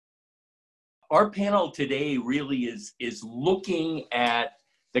our panel today really is looking at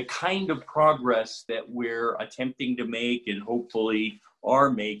the kind of progress that we're attempting to make and hopefully are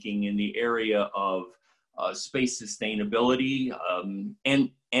making in the area of space sustainability,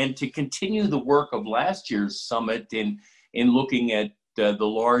 and to continue the work of last year's summit in looking at the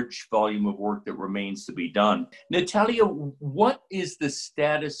large volume of work that remains to be done. Natalia, what is the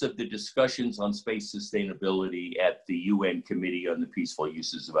status of the discussions on space sustainability at the UN Committee on the Peaceful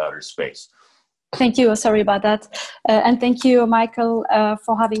Uses of Outer Space? Thank you. Sorry about that. And thank you, Michael,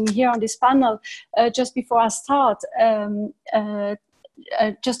 for having me here on this panel. Just before I start,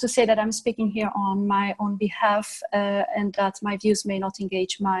 just to say that I'm speaking here on my own behalf and that my views may not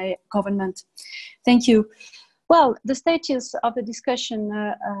engage my government. Thank you. Well, the status of the discussion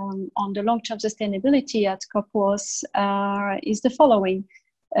on the long-term sustainability at COP is the following.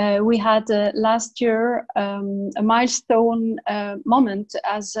 We had last year a milestone moment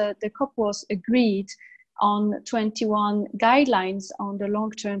as the COP agreed on 21 guidelines on the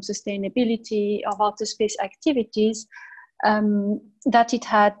long-term sustainability of outer space activities that it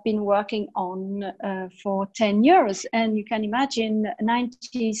had been working on for 10 years. And you can imagine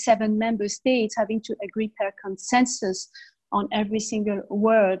 97 member states having to agree per consensus on every single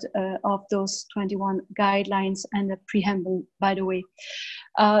word of those 21 guidelines and the preamble, by the way.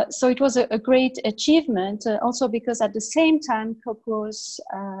 So it was a great achievement, also because at the same time, COP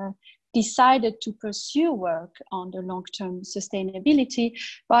decided to pursue work on the long-term sustainability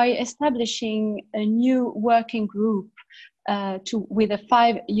by establishing a new working group with a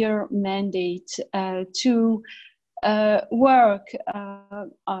 5-year mandate to work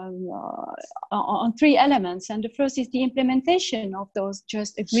on 3 elements. And the first is the implementation of those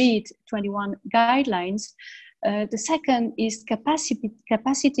just agreed 21 guidelines. The second is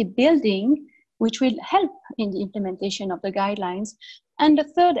capacity building, which will help in the implementation of the guidelines. And the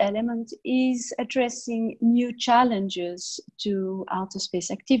third element is addressing new challenges to outer space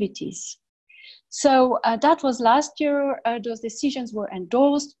activities. So that was last year. Those decisions were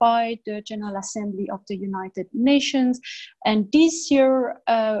endorsed by the General Assembly of the United Nations. And this year,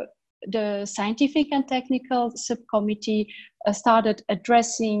 the Scientific and Technical Subcommittee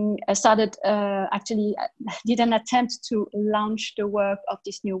actually did an attempt to launch the work of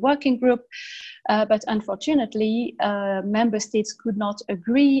this new working group. But unfortunately, member states could not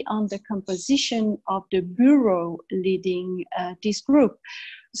agree on the composition of the bureau leading this group.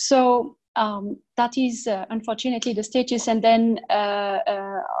 So that is unfortunately the status. And then,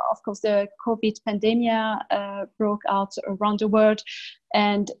 of course, the COVID pandemic broke out around the world,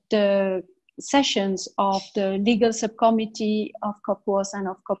 and the sessions of the legal subcommittee of COP and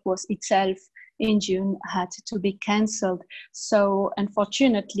of COP itself in June had to be cancelled. So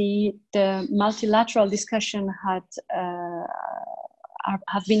unfortunately, the multilateral discussion have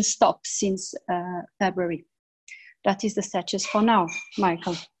been stopped since February. That is the status for now,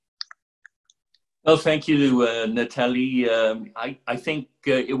 Michael. Well, thank you, Natalie. I think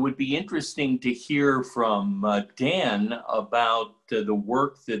it would be interesting to hear from Dan about the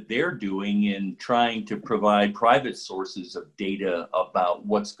work that they're doing in trying to provide private sources of data about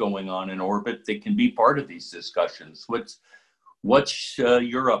what's going on in orbit that can be part of these discussions. What's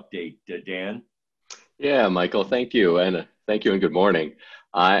your update, Dan? Yeah, Michael, thank you. And thank you and good morning.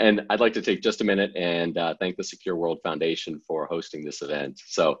 And I'd like to take just a minute and thank the Secure World Foundation for hosting this event.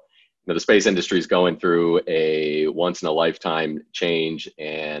 So, the space industry is going through a once-in-a-lifetime change,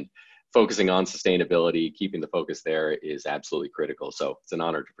 and focusing on sustainability, keeping the focus there is absolutely critical. So it's an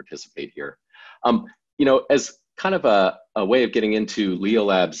honor to participate here. As kind of a way of getting into Leo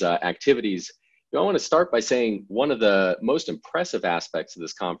Lab's activities, I want to start by saying one of the most impressive aspects of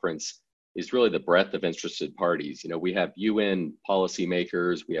this conference is really the breadth of interested parties. We have UN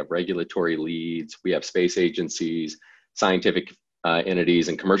policymakers, we have regulatory leads, we have space agencies, scientific entities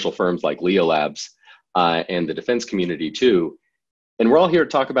and commercial firms like Leo Labs and the defense community too. And we're all here to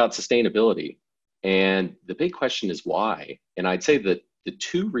talk about sustainability. And the big question is why? And I'd say that the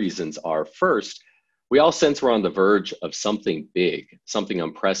 2 reasons are, first, we all sense we're on the verge of something big, something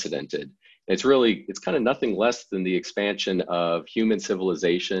unprecedented. It's kind of nothing less than the expansion of human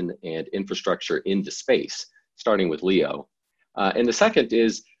civilization and infrastructure into space, starting with Leo. And the second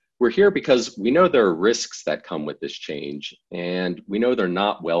is, we're here because we know there are risks that come with this change, and we know they're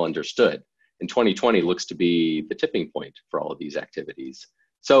not well understood. And 2020 looks to be the tipping point for all of these activities.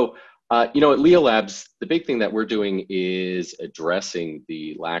 So, at Leo Labs, the big thing that we're doing is addressing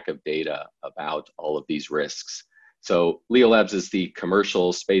the lack of data about all of these risks. So Leo Labs is the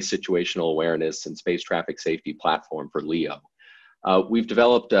commercial space situational awareness and space traffic safety platform for Leo. We've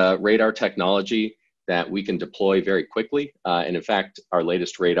developed radar technology that we can deploy very quickly. And in fact, our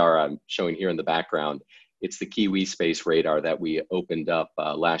latest radar I'm showing here in the background, it's the Kiwi Space Radar that we opened up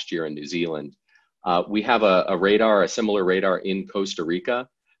last year in New Zealand. We have a radar, a similar radar in Costa Rica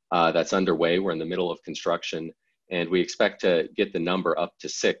that's underway. We're in the middle of construction, and we expect to get the number up to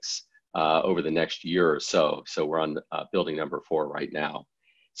 6 over the next year or so. So we're on building number 4 right now.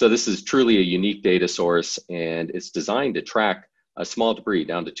 So this is truly a unique data source, and it's designed to track a small debris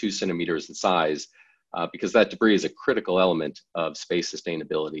down to 2 centimeters in size, because that debris is a critical element of space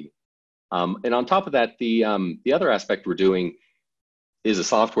sustainability. And on top of that, the other aspect we're doing is a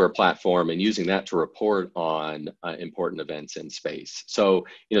software platform and using that to report on important events in space. So,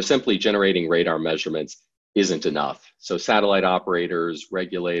 simply generating radar measurements isn't enough. So satellite operators,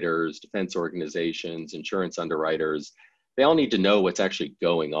 regulators, defense organizations, insurance underwriters, they all need to know what's actually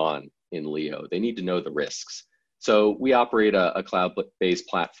going on in LEO. They need to know the risks. So we operate a cloud-based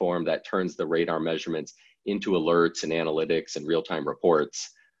platform that turns the radar measurements into alerts and analytics and real-time reports.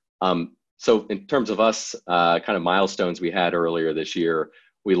 So in terms of us, kind of milestones we had earlier this year,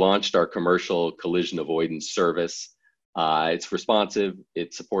 we launched our commercial collision avoidance service. It's responsive,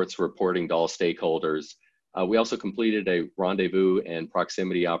 it supports reporting to all stakeholders. We also completed a rendezvous and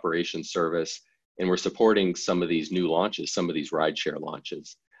proximity operations service, and we're supporting some of these new launches, some of these rideshare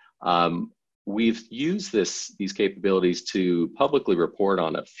launches. We've used these capabilities to publicly report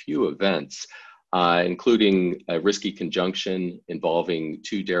on a few events, including a risky conjunction involving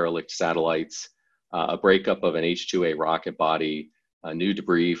 2 derelict satellites, a breakup of an H-2A rocket body, new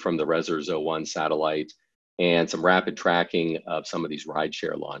debris from the Resurs-01 satellite, and some rapid tracking of some of these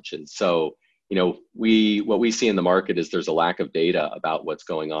rideshare launches. So, what we see in the market is there's a lack of data about what's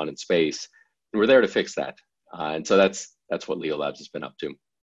going on in space, and we're there to fix that. And so that's what LEO Labs has been up to.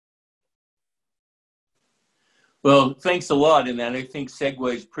 Well, thanks a lot, and that I think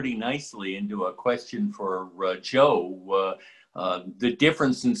segues pretty nicely into a question for Joe. The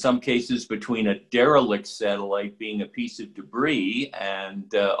difference in some cases between a derelict satellite being a piece of debris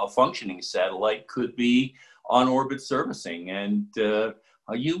and a functioning satellite could be on-orbit servicing, and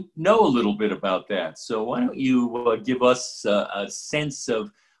you know a little bit about that. So why don't you give us a sense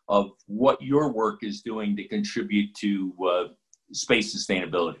of what your work is doing to contribute to space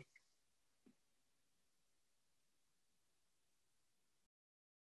sustainability?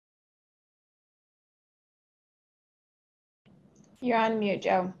 You're on mute,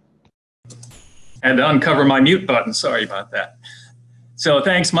 Joe. Had to uncover my mute button. Sorry about that. So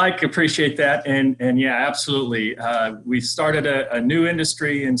thanks, Mike. Appreciate that. And yeah, absolutely. We started a new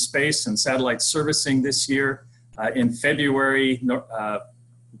industry in space and satellite servicing this year. In February,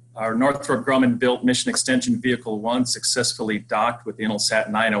 our Northrop Grumman built Mission Extension Vehicle 1 successfully docked with the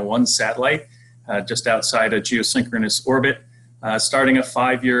Intelsat 901 satellite just outside a geosynchronous orbit, starting a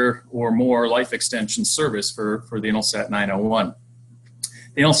 5-year or more life extension service for the Intelsat 901.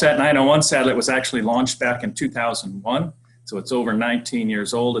 The Intelsat 901 satellite was actually launched back in 2001, so it's over 19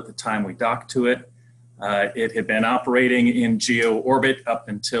 years old at the time we docked to it. It had been operating in geo orbit up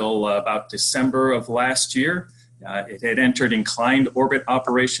until about December of last year. It had entered inclined orbit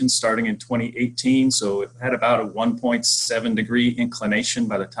operations starting in 2018, so it had about a 1.7 degree inclination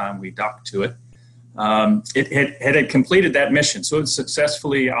by the time we docked to it. It had completed that mission, so it's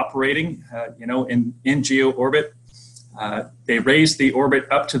successfully operating, in geo orbit. They raised the orbit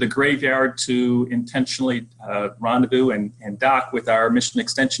up to the graveyard to intentionally rendezvous and dock with our Mission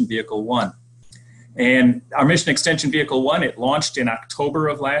Extension Vehicle 1. And our Mission Extension Vehicle 1, it launched in October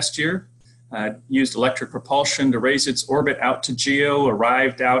of last year, used electric propulsion to raise its orbit out to GEO,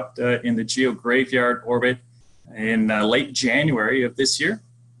 arrived out in the GEO graveyard orbit in late January of this year,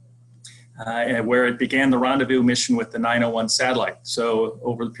 where it began the rendezvous mission with the 901 satellite. So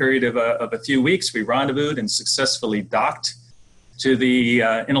over the period of a few weeks, we rendezvoused and successfully docked to the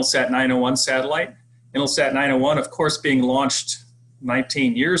Intelsat 901 satellite. Intelsat 901, of course, being launched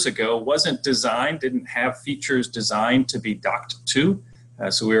 19 years ago, didn't have features designed to be docked to.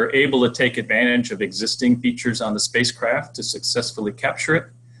 So we were able to take advantage of existing features on the spacecraft to successfully capture it.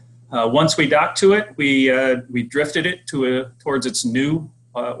 Once we docked to it, we drifted it towards its new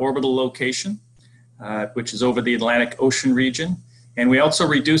orbital location, which is over the Atlantic Ocean region. And we also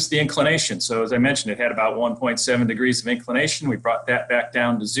reduced the inclination. So as I mentioned, it had about 1.7 degrees of inclination. We brought that back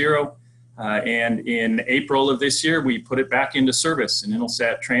down to 0. And in April of this year, we put it back into service, and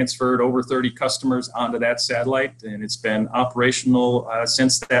Intelsat transferred over 30 customers onto that satellite, and it's been operational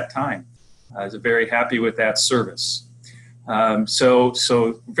since that time. I was very happy with that service.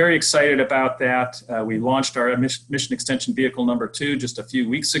 So very excited about that. We launched our Mission Extension Vehicle number 2 just a few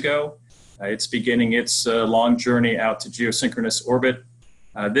weeks ago. It's beginning its long journey out to geosynchronous orbit.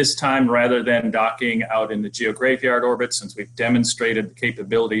 This time, rather than docking out in the geograveyard orbit, since we've demonstrated the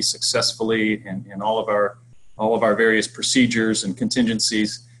capability successfully in all of our various procedures and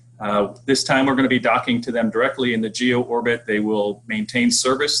contingencies, this time we're going to be docking to them directly in the geo orbit. They will maintain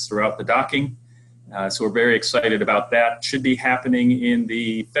service throughout the docking. So we're very excited about that. Should be happening in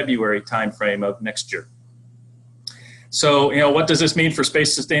the February timeframe of next year. So, what does this mean for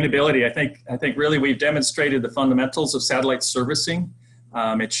space sustainability? I think really we've demonstrated the fundamentals of satellite servicing.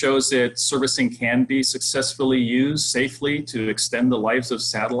 It shows that servicing can be successfully used safely to extend the lives of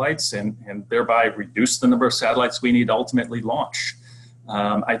satellites and thereby reduce the number of satellites we need to ultimately launch.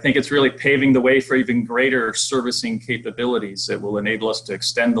 I think it's really paving the way for even greater servicing capabilities that will enable us to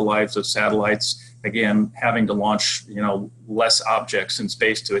extend the lives of satellites, again, having to launch less objects in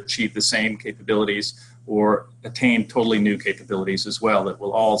space to achieve the same capabilities or attain totally new capabilities as well that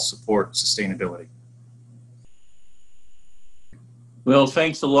will all support sustainability. Well,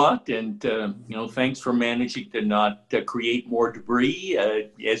 thanks a lot, and thanks for managing to not create more debris.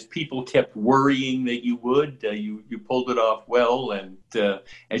 As people kept worrying that you would, you pulled it off well, and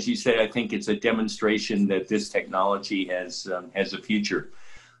as you say, I think it's a demonstration that this technology has a future.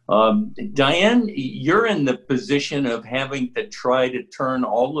 Diane, you're in the position of having to try to turn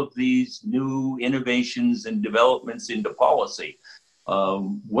all of these new innovations and developments into policy.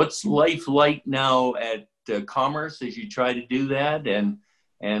 What's life like now at Commerce as you try to do that,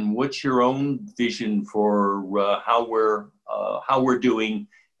 and what's your own vision for how we're doing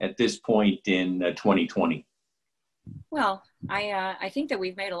at this point in 2020? Well, I think that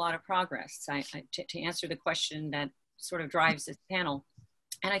we've made a lot of progress. To answer the question that sort of drives this panel,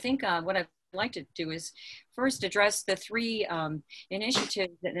 and I think what I'd like to do is first address the three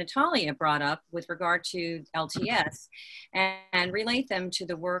initiatives that Natalia brought up with regard to LTS and relate them to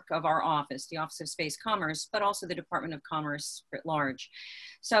the work of our office, the Office of Space Commerce, but also the Department of Commerce writ large.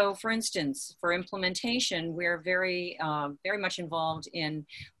 So for instance, for implementation, we're very much involved in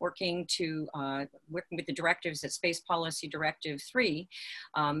working with the directives at Space Policy Directive 3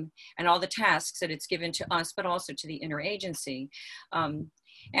 and all the tasks that it's given to us, but also to the interagency.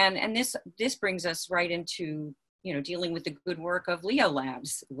 And this brings us right into dealing with the good work of LEO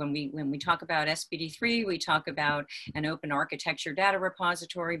Labs. When we talk about SPD3, we talk about an open architecture data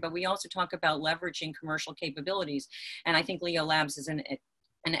repository, but we also talk about leveraging commercial capabilities. And I think LEO Labs is an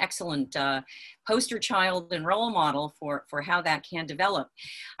excellent poster child and role model for how that can develop.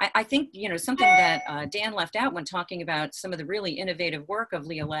 I think, something that Dan left out when talking about some of the really innovative work of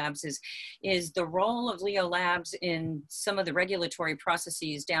LEO Labs is the role of LEO Labs in some of the regulatory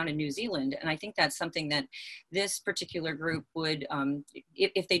processes down in New Zealand. And I think that's something that this particular group would,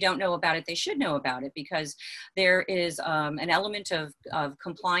 if they don't know about it, they should know about it, because there is an element of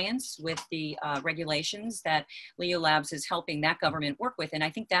compliance with the regulations that LEO Labs is helping that government work with. And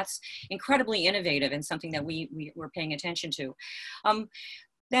I think that's incredibly innovative and something that we're paying attention to.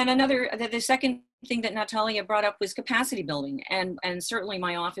 Then the second thing that Natalia brought up was capacity building. And certainly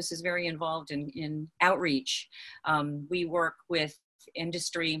my office is very involved in outreach. We work with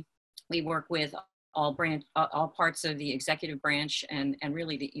industry, we work with all parts of the executive branch and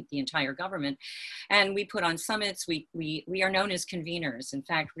really the entire government. And we put on summits. We are known as conveners. In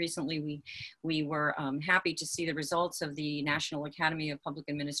fact, recently we were happy to see the results of the National Academy of Public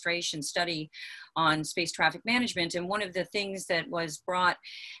Administration study on space traffic management. And one of the things that was brought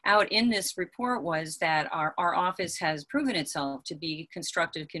out in this report was that our office has proven itself to be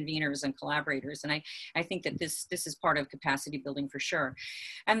constructive conveners and collaborators. And I think that this is part of capacity building for sure.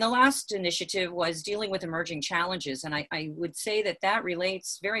 And the last initiative was dealing with emerging challenges. And I would say that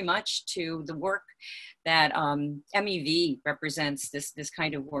relates very much to the work that MEV represents, this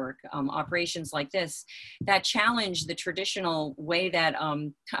kind of work, operations like this, that challenge the traditional way that,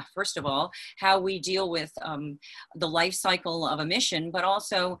 first of all, how we deal with the life cycle of a mission, but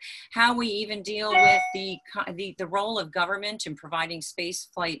also how we even deal with the role of government in providing space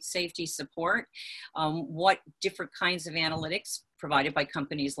flight safety support, what different kinds of analytics provided by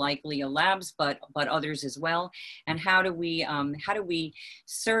companies like LEO Labs, but others as well, and how do we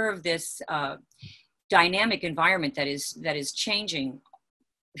serve this dynamic environment that is changing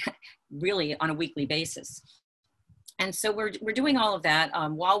really on a weekly basis. And so we're doing all of that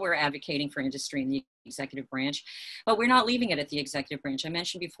while we're advocating for industry in the executive branch, but we're not leaving it at the executive branch. I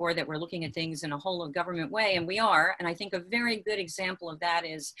mentioned before that we're looking at things in a whole of government way, and we are. And I think a very good example of that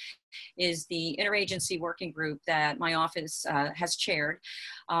is the interagency working group that my office has chaired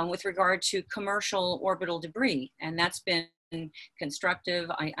with regard to commercial orbital debris. And that's been constructive.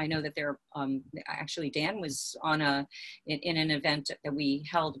 I know that there, actually Dan was on in an event that we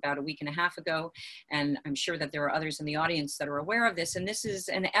held about a week and a half ago, and I'm sure that there are others in the audience that are aware of this, and this is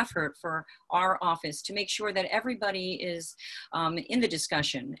an effort for our office to make sure that everybody is in the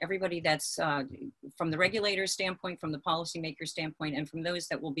discussion, everybody that's from the regulator standpoint, from the policymaker standpoint, and from those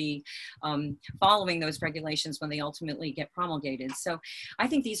that will be following those regulations when they ultimately get promulgated. So I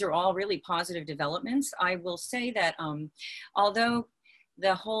think these are all really positive developments. I will say that although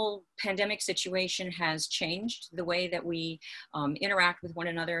the whole pandemic situation has changed the way that we interact with one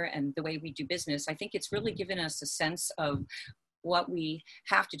another and the way we do business, I think it's really given us a sense of what we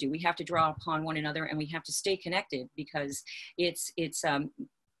have to do. We have to draw upon one another, and we have to stay connected, because it's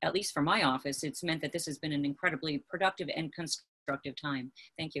at least for my office, it's meant that this has been an incredibly productive and constructive time.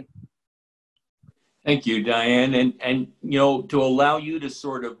 Thank you. Thank you, Diane. And you know, to allow you to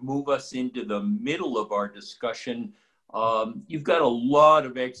sort of move us into the middle of our discussion, you've got a lot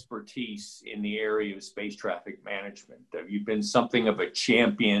of expertise in the area of space traffic management. You've been something of a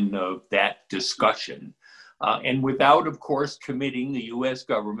champion of that discussion. And without, of course, committing the US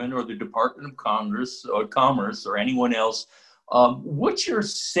government or the Department of Commerce or anyone else, what's your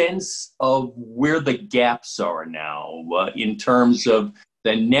sense of where the gaps are now in terms of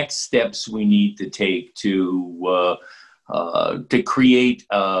the next steps we need to take to create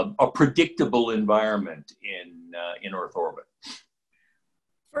a predictable environment in Earth orbit?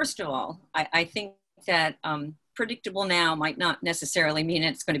 First of all, I think that predictable now might not necessarily mean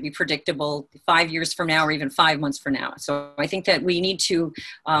it's going to be predictable 5 years from now or even 5 months from now. So I think that we need to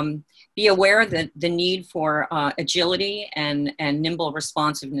be aware that the need for agility and nimble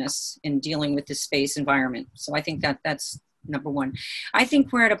responsiveness in dealing with the space environment. So I think that that's number one. I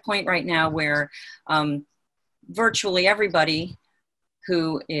think we're at a point right now where virtually everybody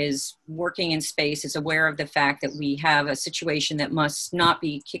who is working in space is aware of the fact that we have a situation that must not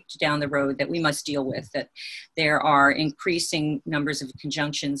be kicked down the road, that we must deal with, that there are increasing numbers of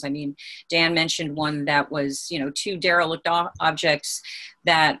conjunctions. I mean, Dan mentioned one that was, you know, 2 derelict objects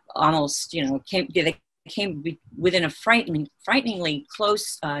that almost, you know, came within a frighteningly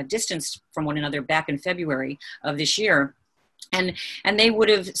close distance from one another back in February of this year. And they would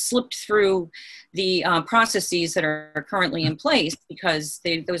have slipped through the processes that are currently in place, because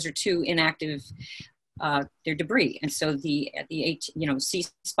those are 2 inactive, they're debris. And so the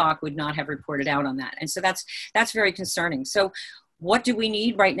CSPOC would not have reported out on that. And so that's very concerning. So what do we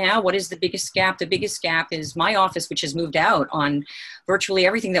need right now? What is the biggest gap? The biggest gap is my office, which has moved out on virtually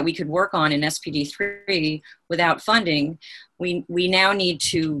everything that we could work on in SPD3 without funding. We now need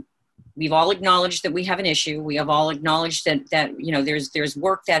to, we've all acknowledged that we have an issue. We have all acknowledged that you know, there's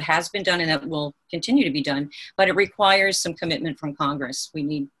work that has been done and that will continue to be done, but it requires some commitment from Congress. We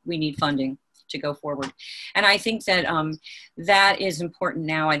need funding to go forward. And I think that that is important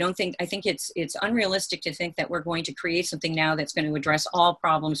now. I think it's unrealistic to think that we're going to create something now that's going to address all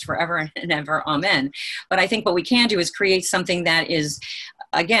problems forever and ever, amen. But I think what we can do is create something that is,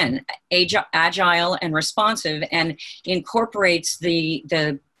 again, agile and responsive, and incorporates the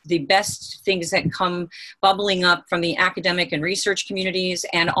best things that come bubbling up from the academic and research communities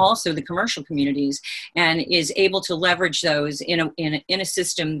and also the commercial communities, and is able to leverage those in a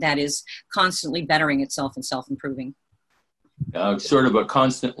system that is constantly bettering itself and self-improving. Sort of a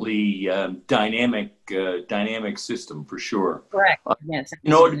constantly dynamic system, for sure. Correct. Yes. You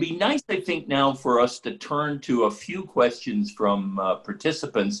know, it'd be nice, I think, now for us to turn to a few questions from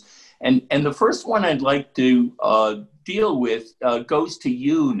participants. And the first one I'd like to deal with goes to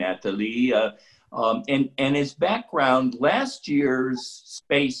you, Natalie. And as background, last year's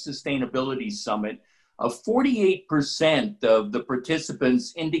Space Sustainability Summit, 48% of the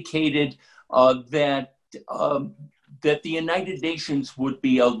participants indicated that the United Nations would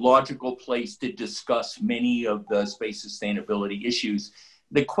be a logical place to discuss many of the space sustainability issues.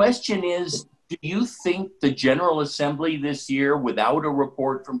 The question is, do you think the General Assembly this year, without a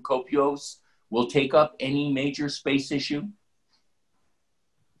report from COPIOS, will take up any major space issue?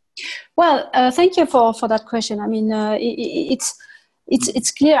 Well, thank you for that question. I mean,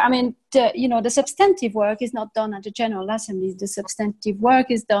 it's clear. I mean, the substantive work is not done at the General Assembly. The substantive work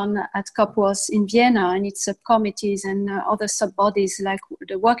is done at COPIOS in Vienna and its subcommittees and other sub-bodies like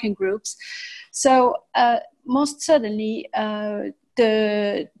the working groups. So most certainly,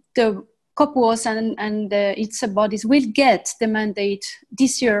 the COPIOS and its sub-bodies will get the mandate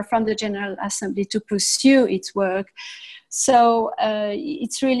this year from the General Assembly to pursue its work. So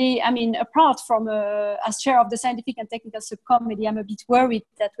it's really, I mean, apart from as chair of the Scientific and Technical Subcommittee, I'm a bit worried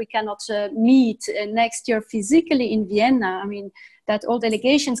that we cannot meet next year physically in Vienna. I mean, that all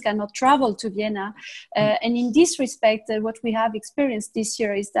delegations cannot travel to Vienna. And in this respect, what we have experienced this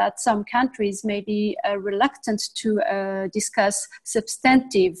year is that some countries may be reluctant to discuss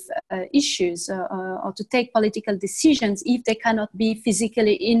substantive issues or to take political decisions if they cannot be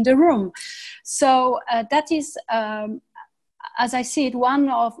physically in the room. So that is, as I see it, one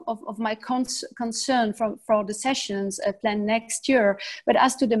of my concern for the sessions planned next year. But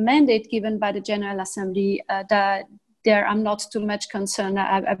as to the mandate given by the General Assembly, there I'm not too much concerned.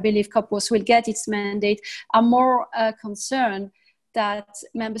 I believe COPUOS will get its mandate. I'm more concerned that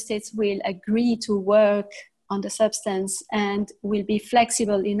member states will agree to work on the substance and will be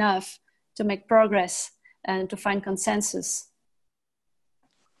flexible enough to make progress and to find consensus.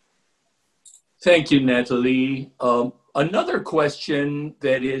 Thank you, Natalie. Another question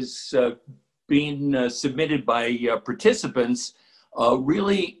that is being submitted by participants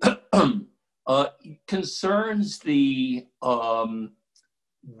really concerns the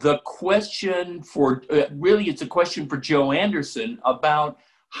question for, really it's a question for Joe Anderson about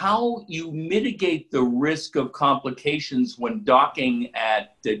how you mitigate the risk of complications when docking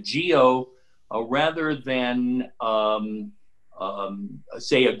at the GEO rather than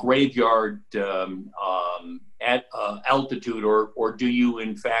say a graveyard at altitude, or do you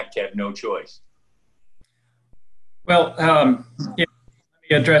in fact have no choice? Well, yeah, let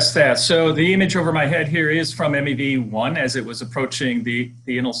me address that. So the image over my head here is from MEV-1 as it was approaching the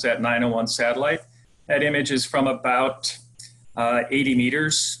Intelsat 901 satellite. That image is from about 80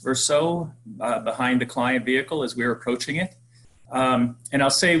 meters or so behind the client vehicle as we were approaching it. And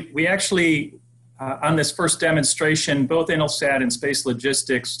I'll say we actually, on this first demonstration, both Intelsat and Space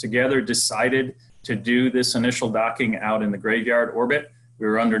Logistics together decided to do this initial docking out in the graveyard orbit. We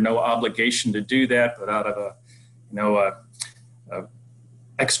were under no obligation to do that, but out of a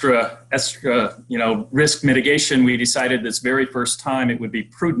extra risk mitigation, we decided this very first time it would be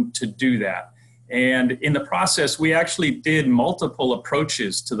prudent to do that. And in the process, we actually did multiple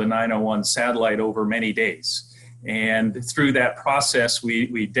approaches to the 901 satellite over many days. And through that process,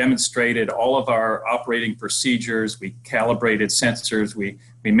 we demonstrated all of our operating procedures. We calibrated sensors. We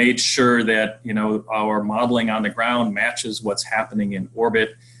made sure that our modeling on the ground matches what's happening in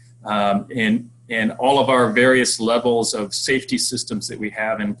orbit. And all of our various levels of safety systems that we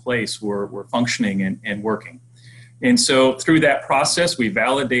have in place were functioning and working. And so through that process, we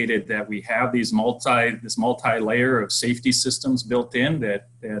validated that we have this multi-layer of safety systems built in that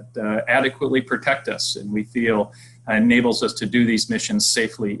adequately protect us, and we feel enables us to do these missions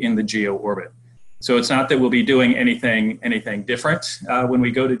safely in the GEO orbit. So it's not that we'll be doing anything different when we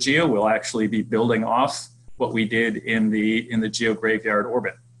go to GEO. We'll actually be building off what we did in the GEO graveyard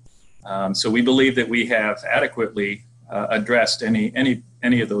orbit. So we believe that we have adequately addressed any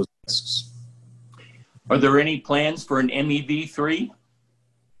of those risks. Are there any plans for an MEV-3?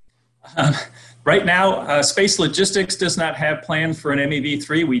 Right now, Space Logistics does not have plans for an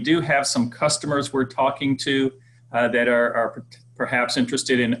MEV-3. We do have some customers we're talking to that are perhaps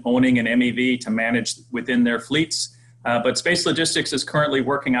interested in owning an MEV to manage within their fleets. But Space Logistics is currently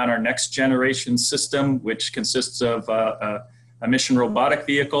working on our next generation system, which consists of a mission robotic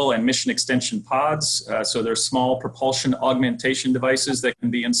vehicle and mission extension pods. So they're small propulsion augmentation devices that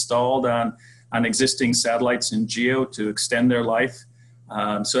can be installed on existing satellites in GEO to extend their life.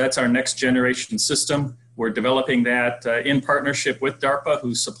 So that's our next generation system. We're developing that in partnership with DARPA,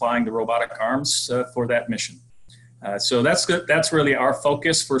 who's supplying the robotic arms for that mission. So that's really our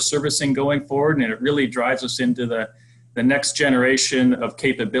focus for servicing going forward, and it really drives us into the next generation of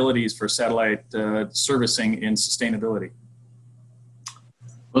capabilities for satellite servicing in sustainability.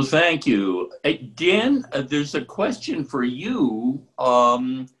 Well, thank you. Dan, there's a question for you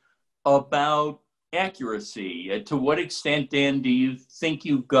about accuracy. To what extent, Dan, do you think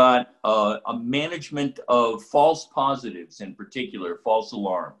you've got a management of false positives, in particular, false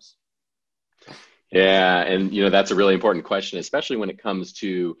alarms? Yeah, and that's a really important question, especially when it comes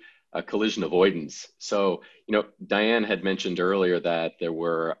to collision avoidance. So, Diane had mentioned earlier that there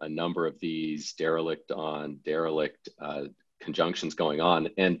were a number of these derelict on derelict conjunctions going on.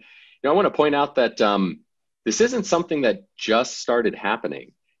 And I want to point out that this isn't something that just started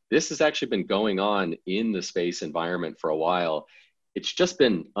happening. This has actually been going on in the space environment for a while. It's just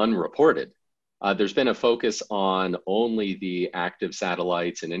been unreported. There's been a focus on only the active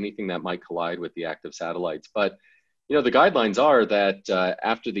satellites and anything that might collide with the active satellites. But the guidelines are that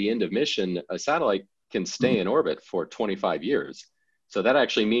after the end of mission, a satellite can stay in orbit for 25 years. So that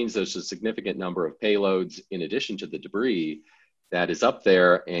actually means there's a significant number of payloads in addition to the debris that is up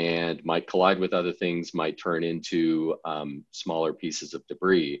there and might collide with other things, might turn into smaller pieces of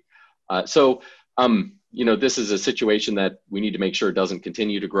debris. So This is a situation that we need to make sure doesn't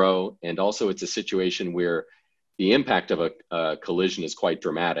continue to grow. And also it's a situation where the impact of a collision is quite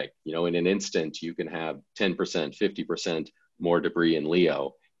dramatic. In an instant, you can have 10%, 50% more debris in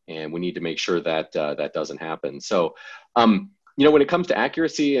LEO, and we need to make sure that that doesn't happen. So, when it comes to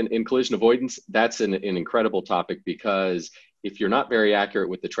accuracy and collision avoidance, that's an incredible topic, because if you're not very accurate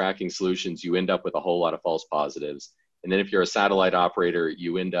with the tracking solutions, you end up with a whole lot of false positives. And then if you're a satellite operator,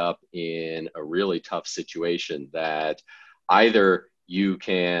 you end up in a really tough situation that either you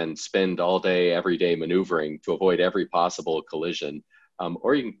can spend all day, every day maneuvering to avoid every possible collision,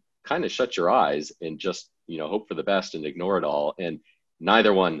 or you can kind of shut your eyes and just, hope for the best and ignore it all. And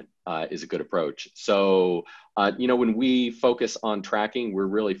neither one is a good approach. So, when we focus on tracking, we're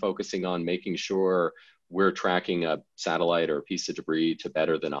really focusing on making sure we're tracking a satellite or a piece of debris to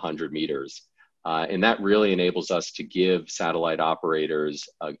better than 100 meters. And that really enables us to give satellite operators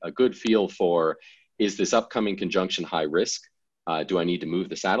a good feel for, is this upcoming conjunction high risk? Do I need to move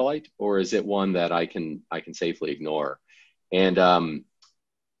the satellite, or is it one that I can safely ignore? And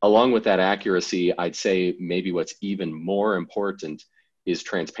along with that accuracy, I'd say maybe what's even more important is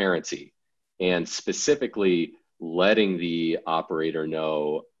transparency, and specifically letting the operator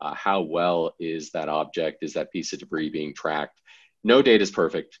know how well is that object, is that piece of debris being tracked. No data is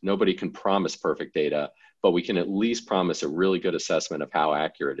perfect. Nobody can promise perfect data, but we can at least promise a really good assessment of how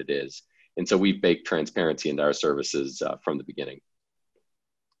accurate it is. And so we've baked transparency into our services from the beginning.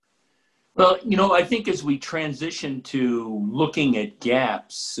 Well, I think as we transition to looking at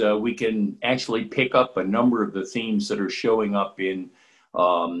gaps, we can actually pick up a number of the themes that are showing up in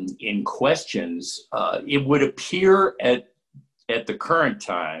questions. It would appear at the current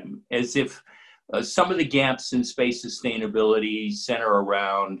time as if some of the gaps in space sustainability center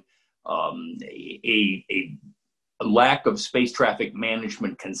around a lack of space traffic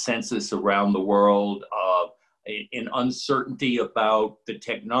management consensus around the world, an uncertainty about the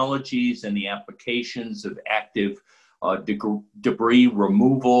technologies and the applications of active debris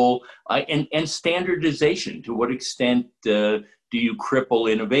removal, and standardization. To what extent do you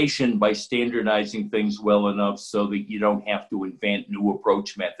cripple innovation by standardizing things well enough so that you don't have to invent new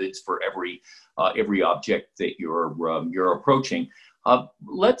approach methods for every object that you're approaching?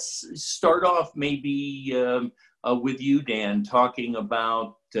 Let's start off maybe with you, Dan, talking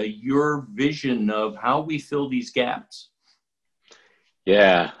about your vision of how we fill these gaps.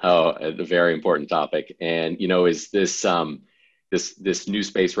 Yeah, a very important topic. And is this this new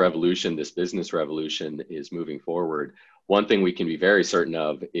space revolution, this business revolution is moving forward. One thing we can be very certain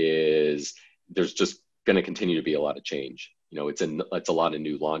of is there's just going to continue to be a lot of change. It's a lot of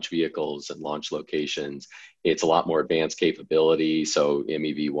new launch vehicles and launch locations. It's a lot more advanced capability. So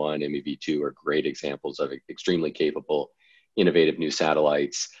MEV-1, MEV-2 are great examples of extremely capable, innovative new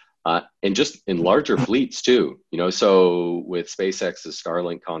satellites. And just in larger fleets too. So with SpaceX's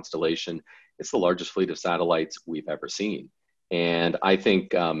Starlink constellation, it's the largest fleet of satellites we've ever seen. And I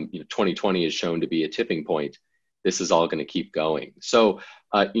think 2020 is shown to be a tipping point. This is all going to keep going. So,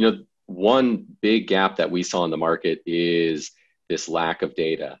 one big gap that we saw in the market is this lack of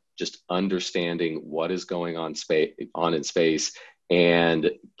data, just understanding what is going on in space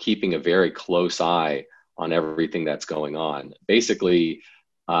and keeping a very close eye on everything that's going on. Basically,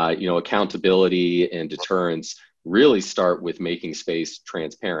 accountability and deterrence really start with making space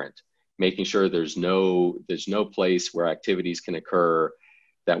transparent, making sure there's no place where activities can occur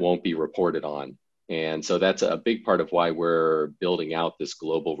that won't be reported on. And so that's a big part of why we're building out this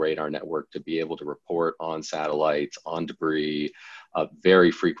global radar network, to be able to report on satellites, on debris, very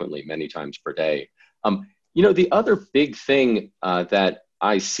frequently, many times per day. The other big thing that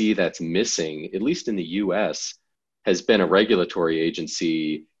I see that's missing, at least in the US, has been a regulatory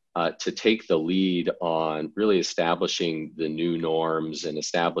agency to take the lead on really establishing the new norms and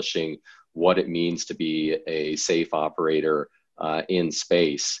establishing what it means to be a safe operator in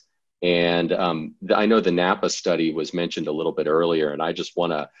space. And I know the Napa study was mentioned a little bit earlier, and I just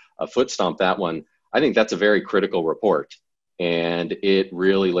want to foot stomp that one. I think that's a very critical report, and it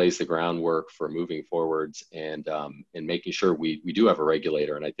really lays the groundwork for moving forwards and making sure we do have a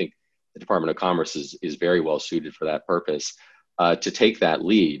regulator. And I think the Department of Commerce is very well suited for that purpose, to take that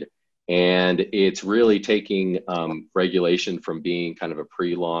lead. And it's really taking regulation from being kind of a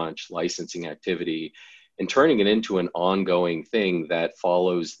pre-launch licensing activity and turning it into an ongoing thing that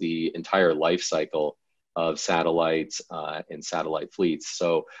follows the entire life cycle of satellites and satellite fleets.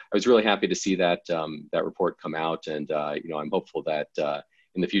 So I was really happy to see that report come out, and I'm hopeful that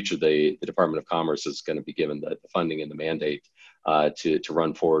in the future the Department of Commerce is going to be given the funding and the mandate to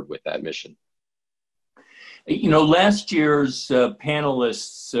run forward with that mission. You know, last year's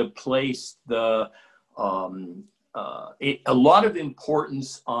panelists placed a lot of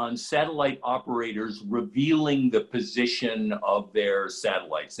importance on satellite operators revealing the position of their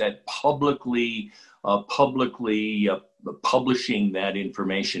satellites, that publicly publishing that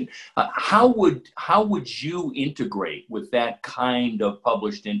information. How would you integrate with that kind of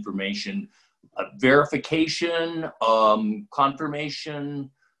published information? Verification,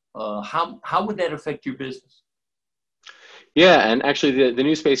 confirmation, how would that affect your business? Yeah, and actually the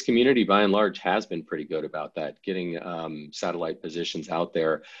new space community by and large has been pretty good about that, getting satellite positions out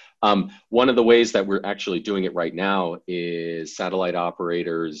there. One of the ways that we're actually doing it right now is satellite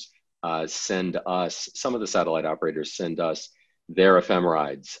operators some of the satellite operators send us their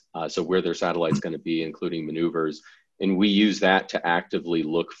ephemerides, so where their satellite's going to be, including maneuvers, and we use that to actively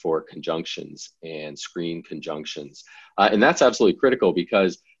look for conjunctions and screen conjunctions. And that's absolutely critical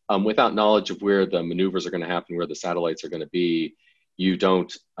because without knowledge of where the maneuvers are going to happen, where the satellites are going to be, you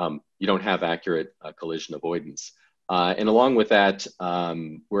don't have accurate collision avoidance. And along with that,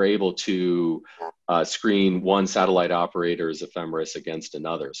 we're able to screen one satellite operator's ephemeris against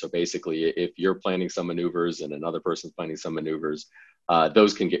another. So basically, if you're planning some maneuvers and another person's planning some maneuvers,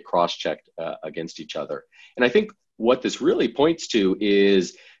 those can get cross-checked against each other. And I think what this really points to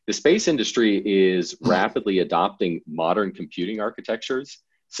is the space industry is rapidly adopting modern computing architectures.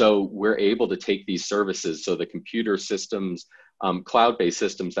 So we're able to take these services, so the computer systems, cloud-based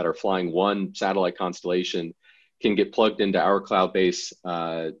systems that are flying one satellite constellation can get plugged into our cloud-based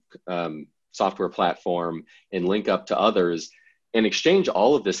software platform and link up to others and exchange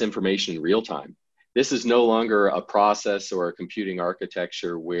all of this information in real time. This is no longer a process or a computing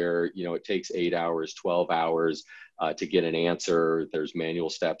architecture where, you know, it takes 8 hours, 12 hours to get an answer. There's manual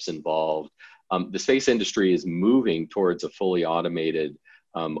steps involved. The space industry is moving towards a fully automated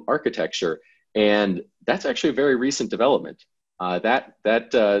architecture, and that's actually a very recent development.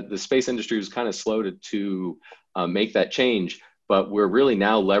 The space industry was kind of slow to make that change, but we're really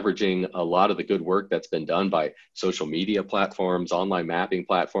now leveraging a lot of the good work that's been done by social media platforms, online mapping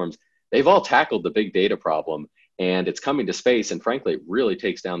platforms. They've all tackled the big data problem, and it's coming to space, and frankly, it really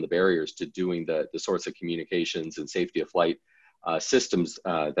takes down the barriers to doing the sorts of communications and safety of flight systems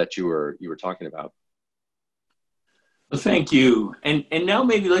that you were talking about. Well, thank you. And now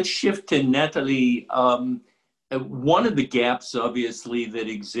maybe let's shift to Natalie. One of the gaps, obviously, that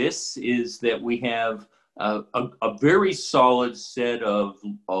exists is that we have a very solid set of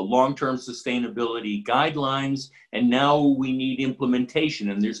long-term sustainability guidelines, and now we need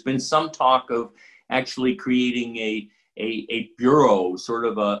implementation. And there's been some talk of actually creating a bureau, sort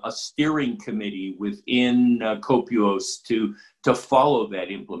of a steering committee within COPUOS to follow that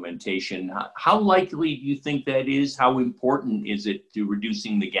implementation. How likely do you think that is? How important is it to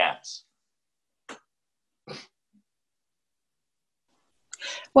reducing the gaps?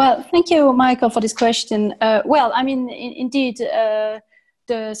 Well, thank you, Michael, for this question. Well, I mean, indeed, so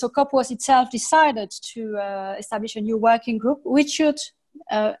COPUOS itself decided to establish a new working group, which should,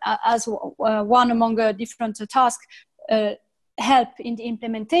 as one among different tasks, help in the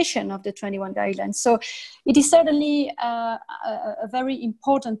implementation of the 21 guidelines. So it is certainly a very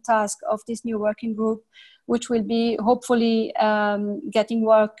important task of this new working group, which will be hopefully getting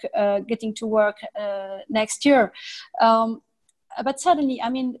to work next year. But certainly, I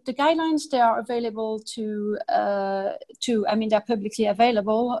mean, the guidelines, they are available I mean, they're publicly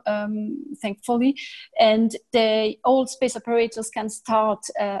available, thankfully, and all space operators can start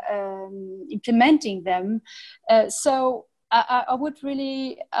implementing them. So I would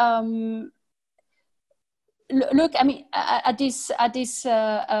really look, I mean, at this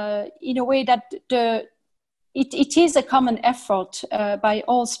in a way that it is a common effort by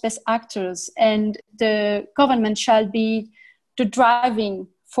all space actors, and the government shall be the driving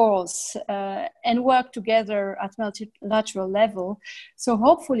force and work together at multilateral level. So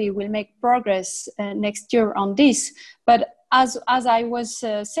hopefully we'll make progress next year on this. But as I was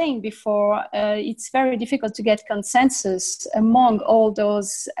saying before, it's very difficult to get consensus among all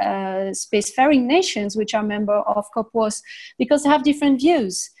those spacefaring nations which are members of COPUOS, because they have different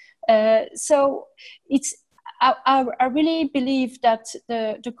views. So I really believe that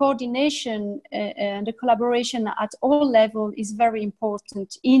the coordination and the collaboration at all levels is very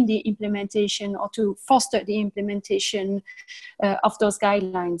important in the implementation, or to foster the implementation of those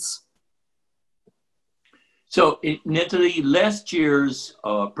guidelines. So, Natalie, last year's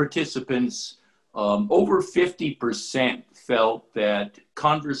participants, over 50% felt that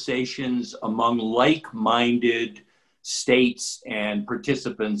conversations among like-minded states and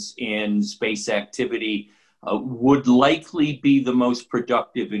participants in space activity would likely be the most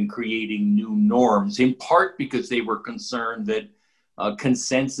productive in creating new norms, in part because they were concerned that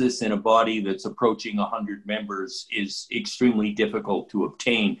consensus in a body that's approaching 100 members is extremely difficult to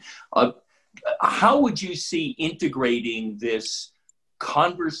obtain. How would you see integrating this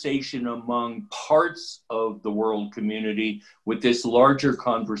conversation among parts of the world community with this larger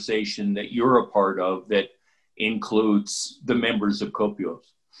conversation that you're a part of that includes the members of COPIOS?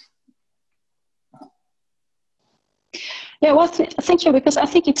 Yeah, well, thank you, because I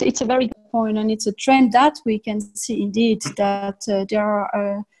think it's a very good point, and it's a trend that we can see indeed, that there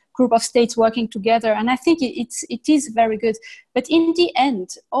are a group of states working together, and I think it is very good. But in the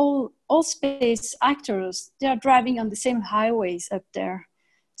end, all space actors, they are driving on the same highways up there.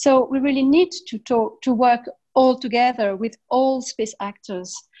 So we really need to work all together with all space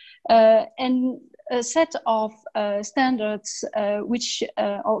actors, and a set of standards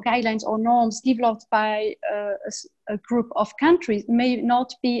or guidelines or norms developed by a group of countries may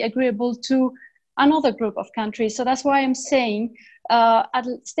not be agreeable to another group of countries. So that's why I'm saying at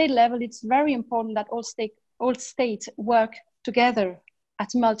state level, it's very important that all states work together at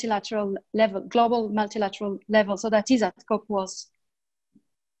multilateral level, global multilateral level. So that is at COP-WAS.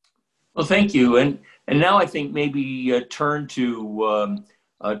 Well, thank you. And now I think maybe turn to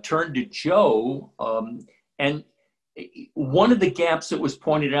Joe. And one of the gaps that was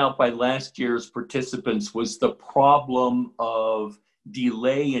pointed out by last year's participants was the problem of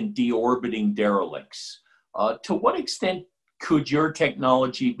delay and deorbiting derelicts. To what extent could your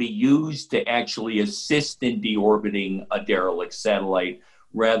technology be used to actually assist in deorbiting a derelict satellite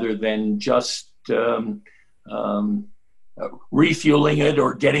rather than just refueling it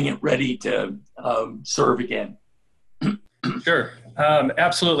or getting it ready to serve again? Sure,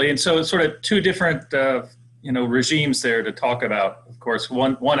 absolutely. And so it's sort of two different regimes there to talk about. Of course,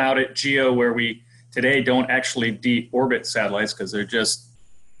 one out at GEO, where we today don't actually deorbit satellites because they're just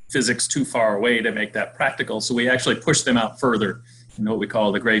physics too far away to make that practical. So we actually push them out further in what we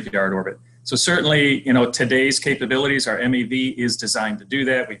call the graveyard orbit. So certainly, today's capabilities, our MEV is designed to do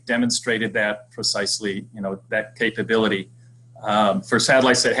that. We've demonstrated that precisely, that capability for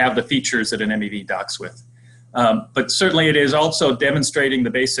satellites that have the features that an MEV docks with. But certainly it is also demonstrating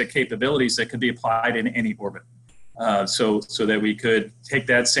the basic capabilities that could be applied in any orbit. So that we could take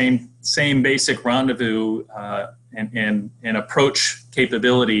that same basic rendezvous and approach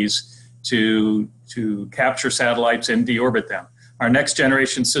capabilities to capture satellites and deorbit them. Our next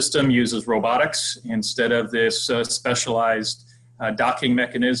generation system uses robotics instead of this specialized docking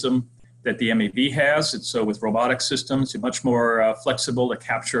mechanism that the MEV has. And so with robotic systems, you're much more flexible to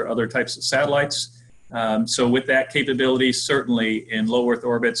capture other types of satellites. So with that capability, certainly in low Earth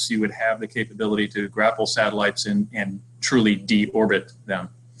orbits, you would have the capability to grapple satellites and truly deorbit them.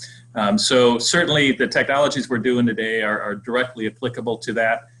 So certainly the technologies we're doing today are directly applicable to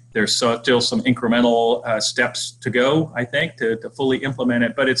that. There's still some incremental steps to go, I think, to fully implement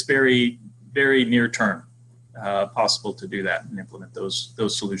it, but it's very, very near term possible to do that and implement those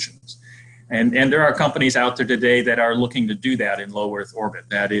solutions. And there are companies out there today that are looking to do that in low Earth orbit.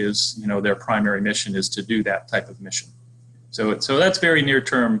 That is, their primary mission is to do that type of mission. So that's very near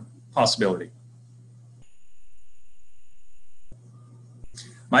term possibility.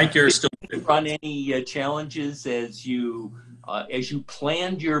 Mike, you're still run any challenges as you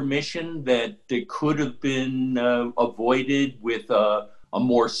planned your mission that could have been avoided with a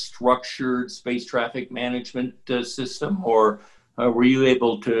more structured space traffic management system, or were you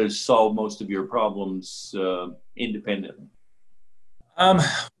able to solve most of your problems independently?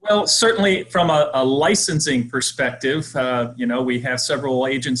 Well, certainly from a licensing perspective, we have several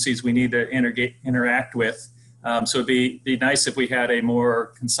agencies we need to interact with. So it'd be nice if we had a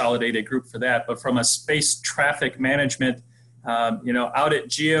more consolidated group for that. But from a space traffic management, out at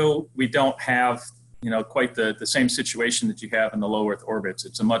GEO, we don't have, quite the same situation that you have in the low Earth orbits.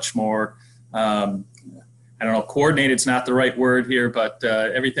 It's a much more, coordinated's not the right word here, but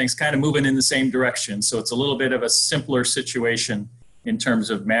everything's kind of moving in the same direction. So it's a little bit of a simpler situation in terms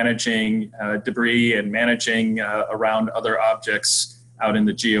of managing debris and managing around other objects out in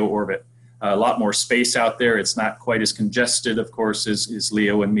the GEO orbit. A lot more space out there. It's not quite as congested, of course, as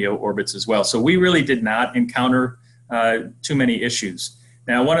LEO and MEO orbits as well. So we really did not encounter too many issues.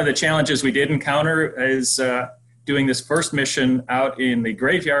 Now, one of the challenges we did encounter is doing this first mission out in the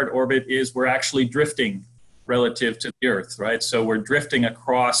graveyard orbit is we're actually drifting relative to the Earth, right? So we're drifting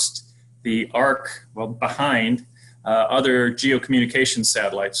across the arc, behind other geocommunication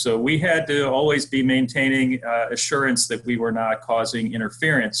satellites. So we had to always be maintaining assurance that we were not causing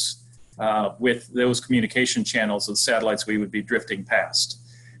interference with those communication channels of satellites we would be drifting past.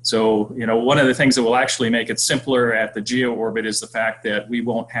 So, you know, one of the things that will actually make it simpler at the geo orbit is the fact that we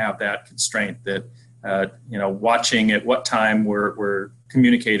won't have that constraint that, you know, watching at what time we're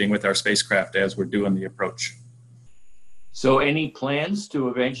communicating with our spacecraft as we're doing the approach. So any plans to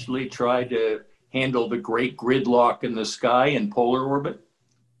eventually try to handle the great gridlock in the sky in polar orbit?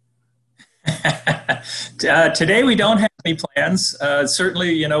 Today we don't have any plans.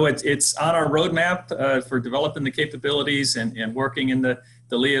 Certainly, you know, it's on our roadmap for developing the capabilities and working in the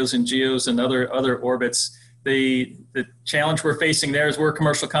LEOs and GEOs and other orbits. The challenge we're facing there is we're a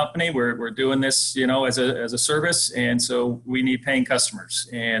commercial company. We're doing this, you know, as a service, and so we need paying customers.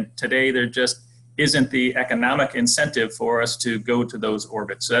 And today there just isn't the economic incentive for us to go to those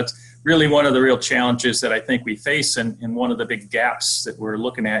orbits. So that's really one of the real challenges that I think we face, and one of the big gaps that we're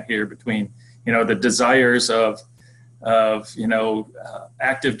looking at here between, you know, the desires of you know,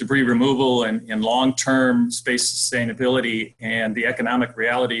 active debris removal and long-term space sustainability, and the economic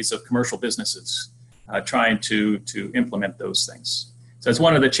realities of commercial businesses trying to implement those things. So it's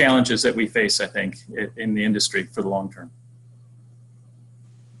one of the challenges that we face, I think, in the industry for the long term.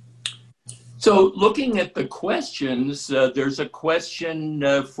 So looking at the questions, there's a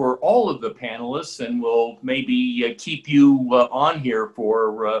question for all of the panelists, and we'll maybe keep you on here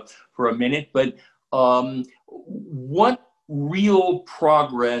for a minute. But what real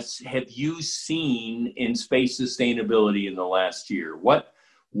progress have you seen in space sustainability in the last year? What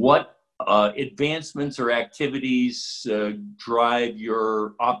advancements or activities drive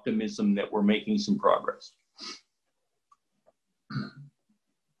your optimism that we're making some progress?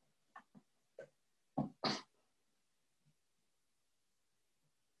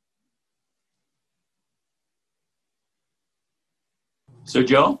 So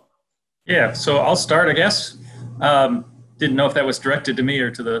Joe? Yeah, so I'll start, I guess. Didn't know if that was directed to me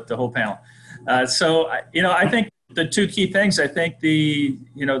or to the whole panel. So, you know, I think the two key things, I think you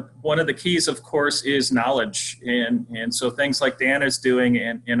know, one of the keys, of course, is knowledge. And so things like Dan is doing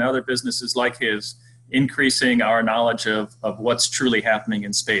and other businesses like his, increasing our knowledge of what's truly happening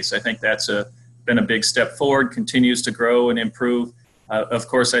in space. I think that's been a big step forward, continues to grow and improve. Of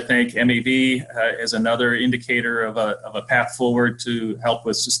course, I think MEV is another indicator of a path forward to help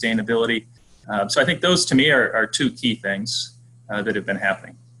with sustainability. So I think those to me are two key things that have been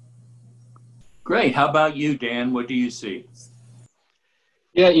happening. Great. How about you, Dan? What do you see?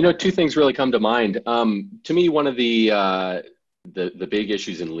 Yeah, you know, two things really come to mind. To me, one of the big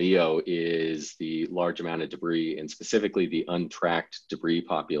issues in LEO is the large amount of debris, and specifically the untracked debris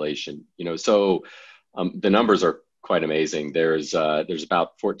population. You know, so the numbers are quite amazing. There's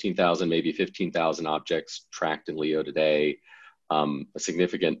about 14,000, maybe 15,000 objects tracked in LEO today. The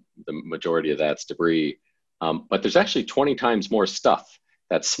majority of that's debris. But there's actually 20 times more stuff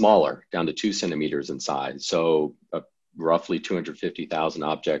that's smaller, down to 2 centimeters in size. So roughly 250,000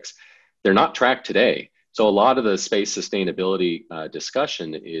 objects. They're not tracked today. So a lot of the space sustainability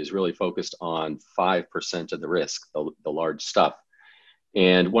discussion is really focused on 5% of the risk, the large stuff.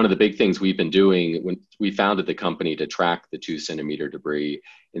 And one of the big things we've been doing, when we founded the company to track the 2 centimeter debris.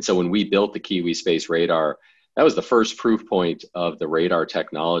 And so when we built the Kiwi Space Radar, that was the first proof point of the radar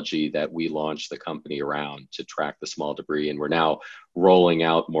technology that we launched the company around to track the small debris. And we're now rolling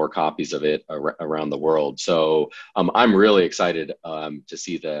out more copies of it around the world. So I'm really excited to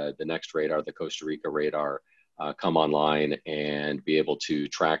see the next radar, the Costa Rica radar, come online and be able to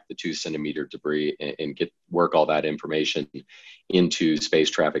track the 2 centimeter debris and work all that information into space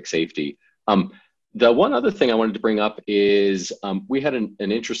traffic safety. The one other thing I wanted to bring up is we had an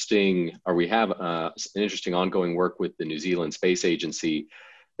interesting ongoing work with the New Zealand Space Agency.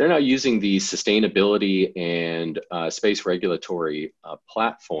 They're now using the sustainability and space regulatory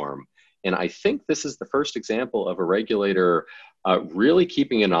platform. And I think this is the first example of a regulator really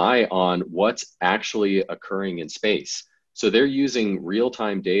keeping an eye on what's actually occurring in space. So they're using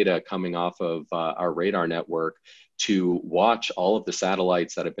real-time data coming off of our radar network to watch all of the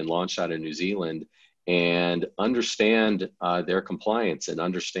satellites that have been launched out of New Zealand and understand their compliance and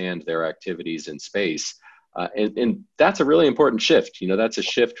understand their activities in space. And that's a really important shift. You know, that's a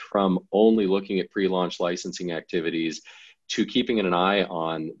shift from only looking at pre-launch licensing activities to keeping an eye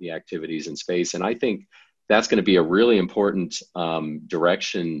on the activities in space. And I think that's going to be a really important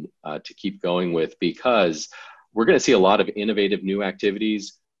direction to keep going with, because we're going to see a lot of innovative new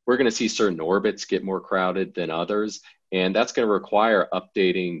activities. We're going to see certain orbits get more crowded than others. And that's going to require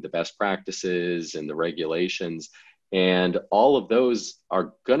updating the best practices and the regulations. And all of those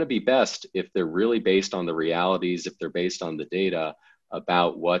are going to be best if they're really based on the realities, if they're based on the data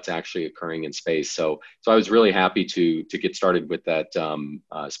about what's actually occurring in space. So I was really happy to get started with that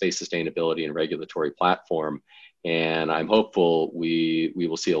space sustainability and regulatory platform. And I'm hopeful we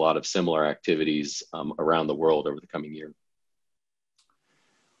will see a lot of similar activities around the world over the coming year.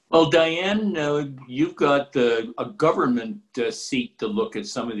 Well, Diane, you've got a government seat to look at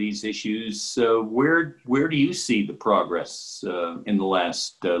some of these issues. Where do you see the progress in the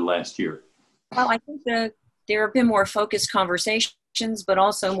last year? Well, I think there have been more focused conversations, but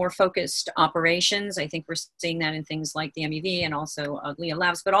also more focused operations. I think we're seeing that in things like the MEV and also Lea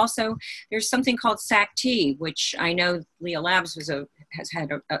Labs, but also there's something called SAC-T, which I know Lea Labs has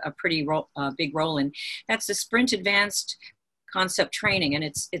had a pretty big role in. That's the Sprint Advanced Concept Training, and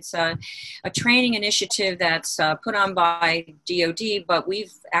it's a training initiative that's put on by DoD, but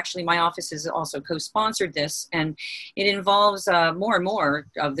my office has also co-sponsored this, and it involves more and more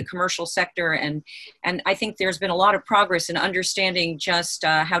of the commercial sector, and I think there's been a lot of progress in understanding just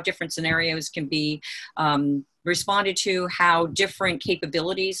how different scenarios can be responded to, how different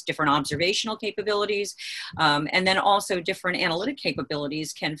capabilities, different observational capabilities, and then also different analytic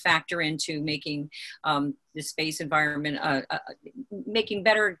capabilities can factor into making the space environment, making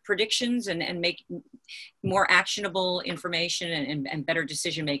better predictions and make more actionable information and better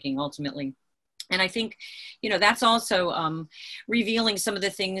decision making ultimately. And I think, that's also revealing some of the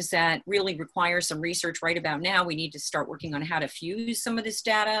things that really require some research right about now. We need to start working on how to fuse some of this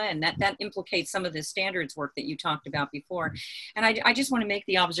data, and that implicates some of the standards work that you talked about before. And I just want to make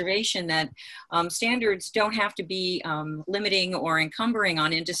the observation that standards don't have to be limiting or encumbering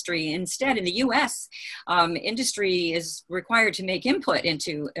on industry. Instead, in the US, industry is required to make input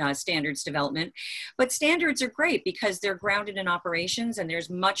into standards development. But standards are great because they're grounded in operations, and there's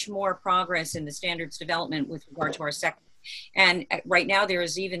much more progress in the standards development with regard to our sector. And right now there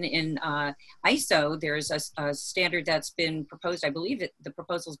is even in ISO, there's a standard that's been proposed. I believe that the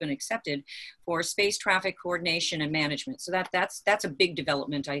proposal's been accepted for space traffic coordination and management. So that's a big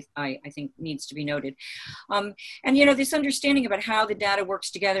development I think needs to be noted. And this understanding about how the data works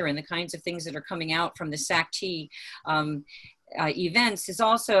together and the kinds of things that are coming out from the SAC-T events is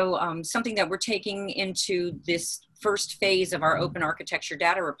also something that we're taking into this first phase of our open architecture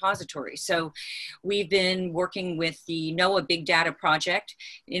data repository. So we've been working with the NOAA Big Data Project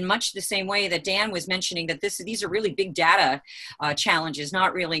in much the same way that Dan was mentioning, that these are really big data challenges,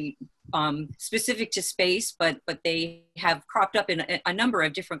 not really specific to space, but they have cropped up in a number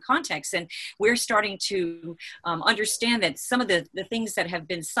of different contexts. And we're starting to understand that some of the things that have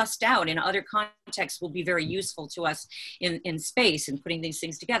been sussed out in other contexts will be very useful to us in space and putting these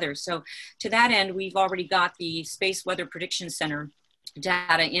things together. So to that end, we've already got the Space Weather Prediction Center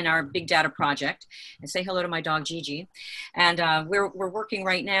data in our big data project. And say hello to my dog Gigi. And we're working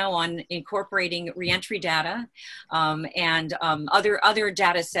right now on incorporating reentry data and other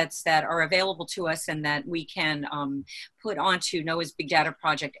data sets that are available to us and that we can put onto NOAA's big data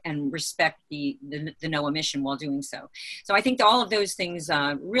project and respect the NOAA mission while doing so. So I think that all of those things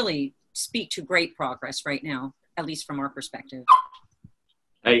really speak to great progress right now, at least from our perspective.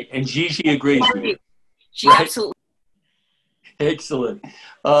 Hey, and Gigi agrees with you. She absolutely. Excellent.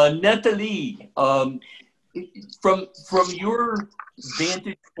 Natalie, from your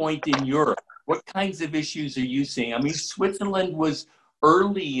vantage point in Europe, what kinds of issues are you seeing? I mean, Switzerland was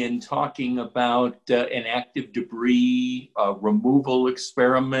early in talking about an active debris removal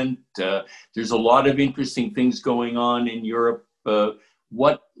experiment. There's a lot of interesting things going on in Europe.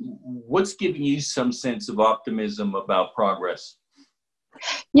 What's giving you some sense of optimism about progress?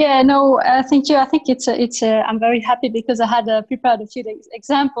 Yeah, no, thank you. I think I'm very happy because I had prepared a few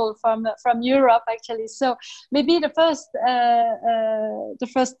examples from Europe actually. So maybe the first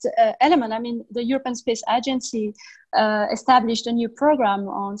element. I mean, the European Space Agency established a new program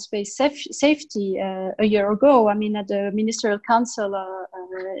on space safety a year ago. I mean, at the Ministerial Council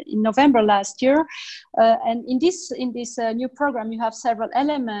in November last year, and in this new program, you have several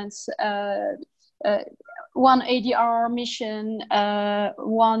elements. One ADR mission,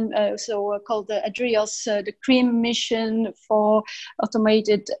 one called the ADRIOS, the CREAM mission for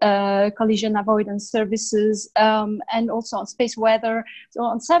automated collision avoidance services, and also on space weather. So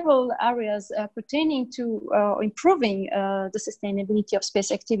on several areas pertaining to improving the sustainability of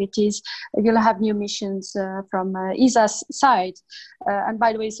space activities, you'll have new missions from ESA's side. And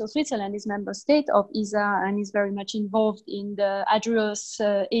by the way, so Switzerland is member state of ESA and is very much involved in the ADRIOS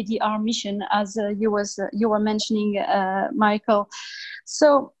ADR mission, as you were mentioning, Michael.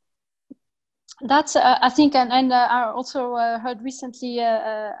 So that's I think, and I also heard recently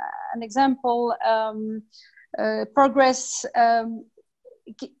an example progress.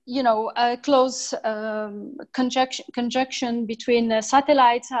 Close conjunction between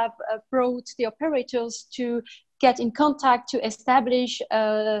satellites have brought the operators to get in contact to establish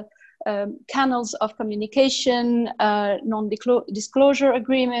channels of communication, non-disclosure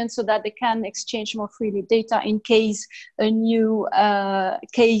agreements, so that they can exchange more freely data in case a new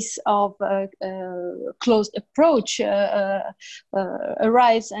case of closed approach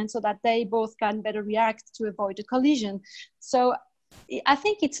arise, and so that they both can better react to avoid a collision. So I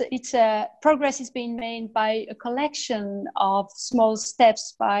think it's a progress is being made by a collection of small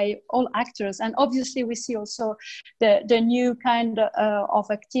steps by all actors, and obviously we see also the new kind of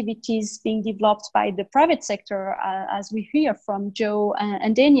activities being developed by the private sector, as we hear from Joe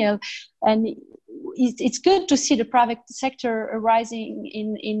and Daniel, and it's good to see the private sector arising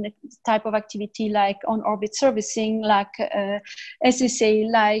in a type of activity like on-orbit servicing, like SSA,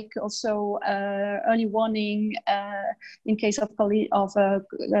 like also early warning in case of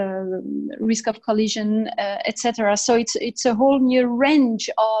risk of collision, etc. So it's a whole new range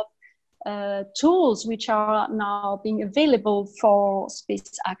of tools which are now being available for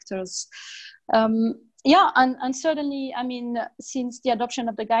space actors. Yeah, and certainly, I mean, since the adoption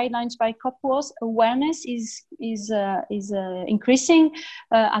of the guidelines by COPWAS, awareness is increasing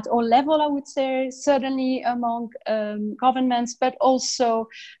at all levels, I would say, certainly among governments, but also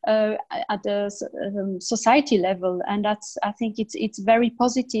at the society level. And that's, I think it's very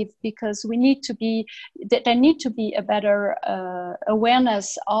positive, because there need to be a better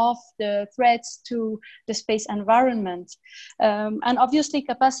awareness of the threats to the space environment. And obviously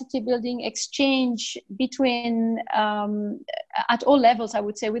capacity building, exchange between at all levels, I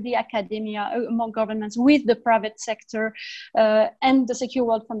would say, with the academia, among governments, with the private sector, and the Secure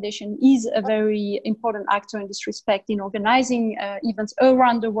World Foundation is a very important actor in this respect, in organizing events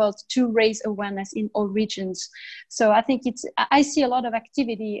around the world to raise awareness in all regions. So I think I see a lot of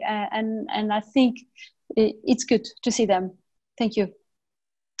activity, and I think it's good to see them. Thank you.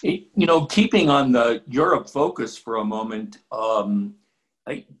 You know, keeping on the Europe focus for a moment,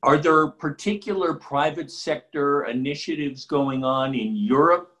 are there particular private sector initiatives going on in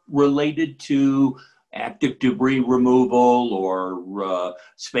Europe related to active debris removal or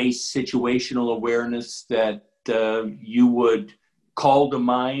space situational awareness that you would call to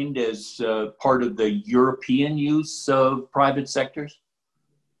mind as part of the European use of private sectors?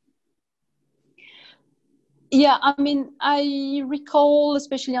 Yeah, I mean, I recall,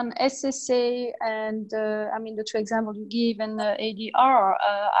 especially on SSA and I mean, the two examples you give and ADR,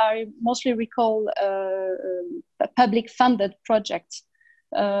 I mostly recall public funded projects.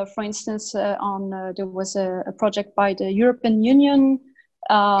 For instance, there was a project by the European Union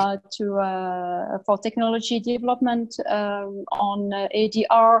for technology development on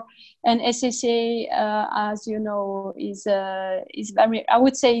ADR, and SSA, as you know, is very, I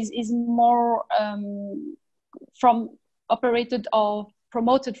would say, is more operated or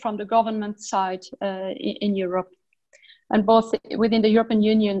promoted from the government side in Europe, and both within the European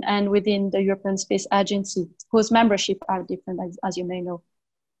Union and within the European Space Agency, whose membership are different, as you may know.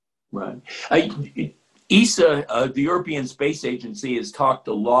 Right. ESA, the European Space Agency, has talked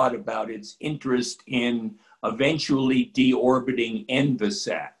a lot about its interest in eventually deorbiting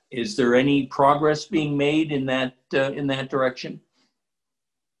Envisat. Is there any progress being made in that direction?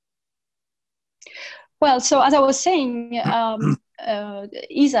 Well, so as I was saying,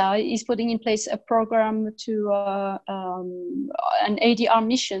 ESA is putting in place a program to an ADR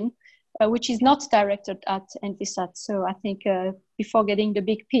mission, which is not directed at Envisat. So I think before getting the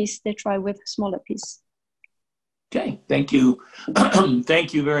big piece, they try with a smaller piece. Okay, thank you.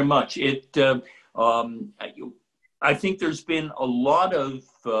 Thank you very much. I think there's been a lot of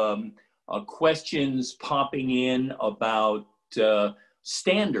questions popping in about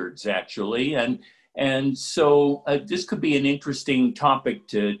standards, actually, and so this could be an interesting topic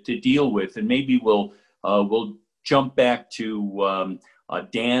to deal with, and maybe we'll jump back to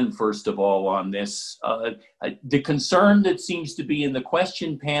Dan first of all on this. The concern that seems to be in the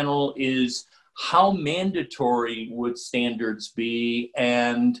question panel is how mandatory would standards be,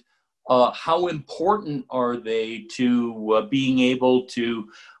 and how important are they to being able to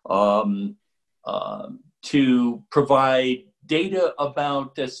provide data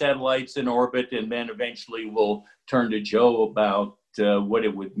about satellites in orbit, and then eventually we'll turn to Joe about what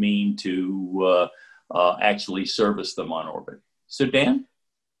it would mean to actually service them on orbit. So Dan?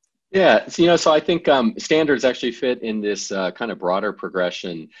 Yeah, so I think standards actually fit in this kind of broader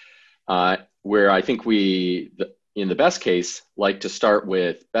progression where I think we, in the best case, like to start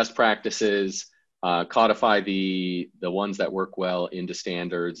with best practices, codify the ones that work well into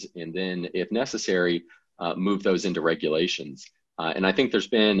standards, and then if necessary, move those into regulations. And I think there's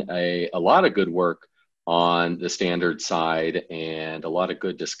been a lot of good work on the standard side and a lot of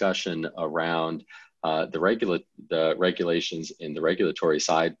good discussion around the regulations in the regulatory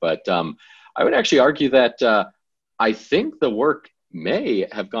side. But I would actually argue that I think the work may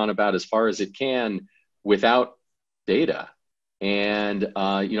have gone about as far as it can without data. And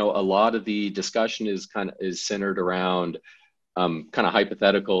you know, a lot of the discussion is centered around kind of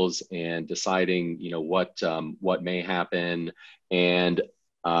hypotheticals and deciding, you know, what may happen. And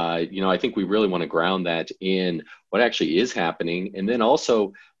you know, I think we really want to ground that in what actually is happening, and then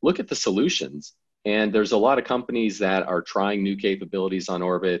also look at the solutions. And there's a lot of companies that are trying new capabilities on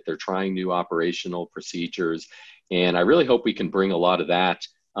orbit. They're trying new operational procedures. And I really hope we can bring a lot of that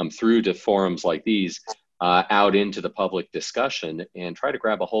through to forums like these out into the public discussion and try to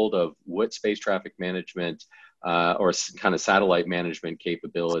grab a hold of what space traffic management or kind of satellite management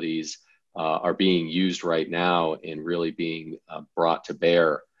capabilities are being used right now and really being brought to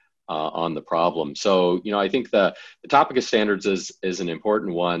bear on the problem. So, you know, I think the topic of standards is an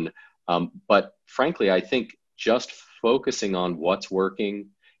important one. But frankly, I think just focusing on what's working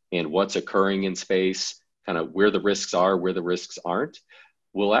and what's occurring in space, kind of where the risks are, where the risks aren't,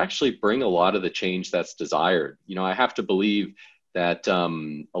 will actually bring a lot of the change that's desired. You know, I have to believe that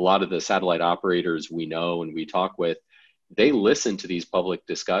a lot of the satellite operators we know and we talk with, they listen to these public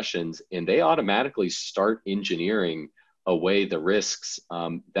discussions and they automatically start engineering away the risks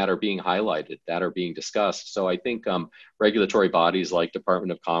that are being highlighted, that are being discussed. So I think regulatory bodies like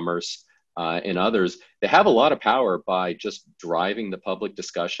Department of Commerce and others, they have a lot of power by just driving the public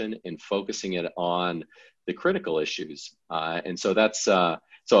discussion and focusing it on the critical issues. And so that's, so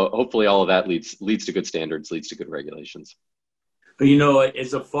hopefully all of that leads to good standards, leads to good regulations. You know,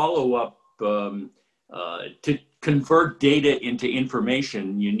 as a follow-up, to convert data into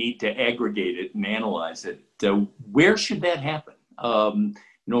information, you need to aggregate it and analyze it. Where should that happen? You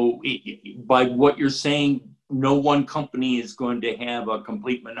know, by what you're saying, no one company is going to have a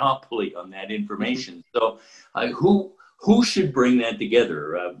complete monopoly on that information. So who should bring that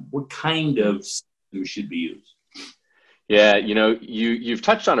together? What kind of system should be used? Yeah, you know, you've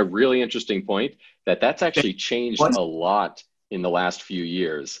touched on a really interesting point that's actually changed a lot in the last few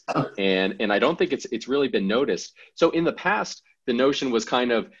years. And I don't think it's really been noticed. So in the past, the notion was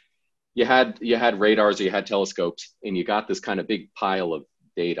kind of, you had radars or you had telescopes and you got this kind of big pile of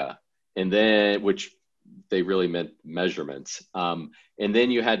data, and then, which they really meant measurements. And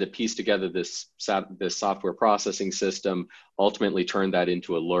then you had to piece together this software processing system, ultimately turn that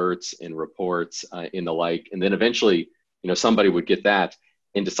into alerts and reports and the like. And then eventually, you know, somebody would get that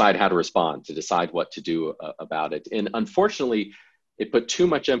and decide how to respond, to decide what to do about it. And unfortunately, it put too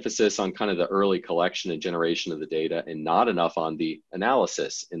much emphasis on kind of the early collection and generation of the data and not enough on the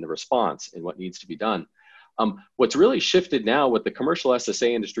analysis and the response and what needs to be done. What's really shifted now, what the commercial SSA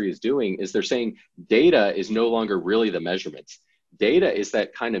industry is doing, is they're saying data is no longer really the measurements. Data is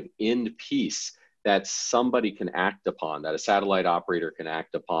that kind of end piece that somebody can act upon, that a satellite operator can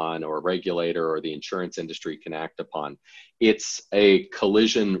act upon, or a regulator or the insurance industry can act upon. It's a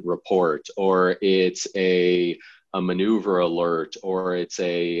collision report, or it's a maneuver alert, or it's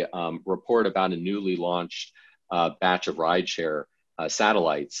a report about a newly launched batch of rideshare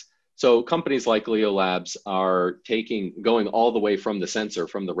satellites. So companies like Leo Labs are going all the way from the sensor,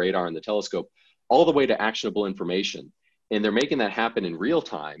 from the radar and the telescope, all the way to actionable information. And they're making that happen in real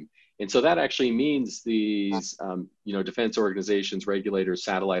time. And so that actually means these, you know, defense organizations, regulators,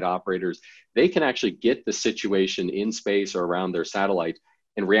 satellite operators, they can actually get the situation in space or around their satellite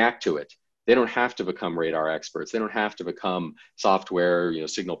and react to it. They don't have to become radar experts. They don't have to become software, you know,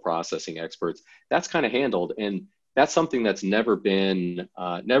 signal processing experts. That's kind of handled, and that's something that's never been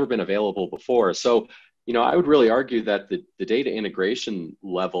available before. So, you know, I would really argue that the data integration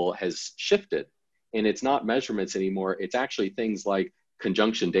level has shifted, and it's not measurements anymore. It's actually things like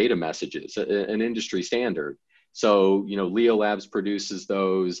conjunction data messages, an industry standard. So, you know, Leo Labs produces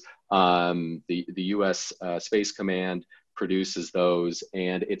those, the US Space Command produces those,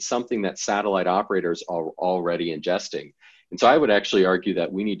 and it's something that satellite operators are already ingesting. And so I would actually argue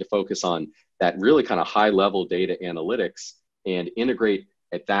that we need to focus on that really kind of high level data analytics and integrate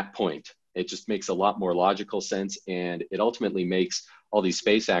at that point. It just makes a lot more logical sense, and it ultimately makes all these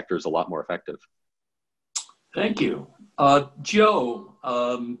space actors a lot more effective. Thank you. Joe,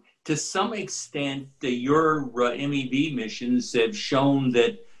 to some extent, your MEV missions have shown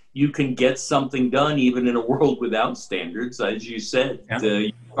that you can get something done even in a world without standards. As you said, yeah.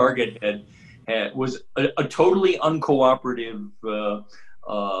 The target was a totally uncooperative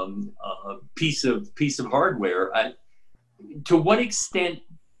piece of hardware. To what extent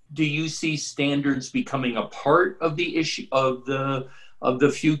do you see standards becoming a part of the issue of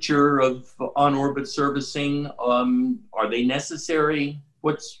the future of on-orbit servicing? Are they necessary?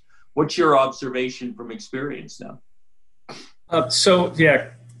 What's What's your observation from experience now? So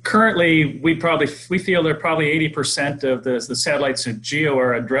yeah, currently we feel that probably 80% of the satellites in GEO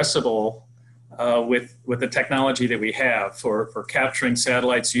are addressable with the technology that we have for capturing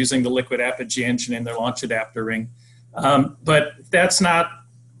satellites using the liquid apogee engine in their launch adapter ring. But that's not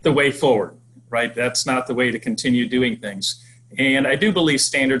the way forward, right? That's not the way to continue doing things. And I do believe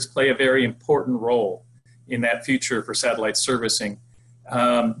standards play a very important role in that future for satellite servicing.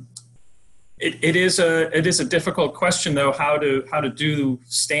 It is a difficult question, though, how to do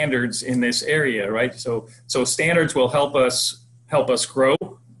standards in this area, right? So standards will help us grow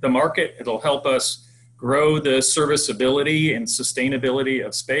the market. It'll help us grow the serviceability and sustainability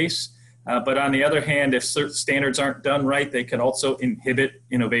of space. But on the other hand, if standards aren't done right, they can also inhibit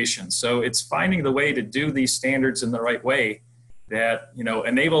innovation. So it's finding the way to do these standards in the right way that, you know,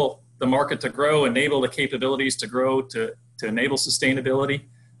 enable the market to grow, enable the capabilities to grow, to enable sustainability,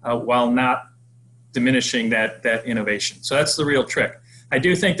 while not diminishing that innovation. So that's the real trick. I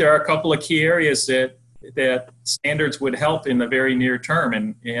do think there are a couple of key areas that standards would help in the very near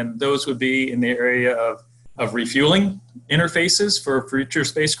term, and those would be in the area of refueling interfaces for future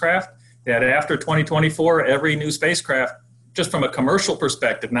spacecraft, that after 2024, every new spacecraft, just from a commercial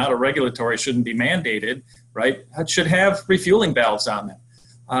perspective, not a regulatory, shouldn't be mandated, right? It should have refueling valves on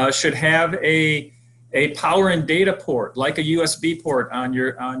them. Should have a power and data port, like a USB port on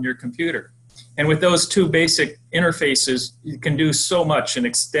your computer. And with those two basic interfaces, you can do so much and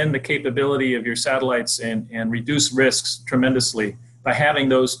extend the capability of your satellites and reduce risks tremendously by having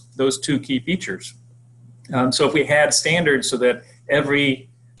those two key features. So if we had standards so that every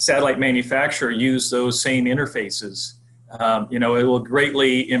satellite manufacturer use those same interfaces, it will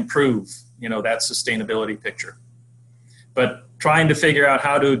greatly improve, that sustainability picture. But trying to figure out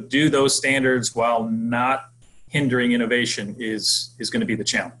how to do those standards while not hindering innovation is going to be the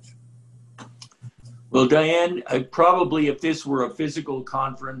challenge. Well, Diane, probably if this were a physical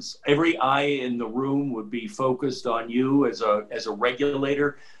conference, every eye in the room would be focused on you as a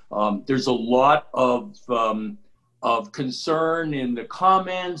regulator. There's a lot of concern in the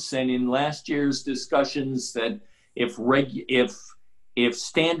comments and in last year's discussions that if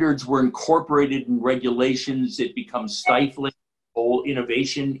standards were incorporated in regulations, it becomes stifling, the whole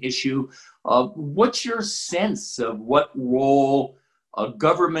innovation issue. What's your sense of what role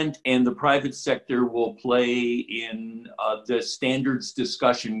government and the private sector will play in the standards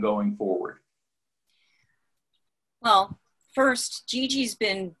discussion going forward? Well, first, Gigi's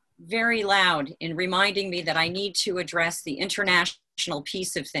been very loud in reminding me that I need to address the international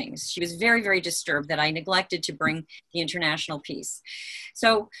piece of things. She was very, very disturbed that I neglected to bring the international piece.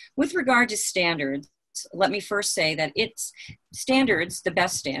 So with regard to standards, let me first say that it's standards, the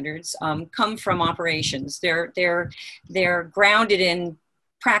best standards, come from operations. They're grounded in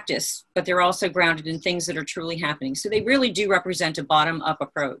practice, but they're also grounded in things that are truly happening. So they really do represent a bottom-up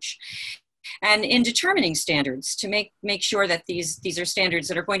approach. And in determining standards, to make sure that these are standards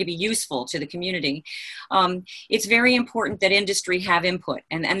that are going to be useful to the community, it's very important that industry have input.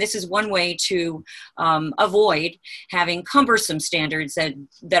 And this is one way to avoid having cumbersome standards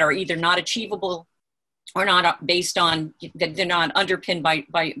that are either not achievable or not based on, that they're not underpinned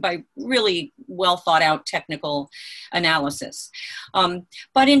by really well thought out technical analysis.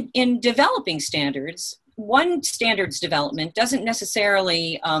 But in developing standards, one standards development doesn't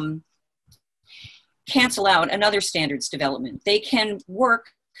necessarily cancel out another standards development. They can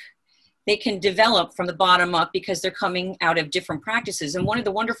develop from the bottom up because they're coming out of different practices. And one of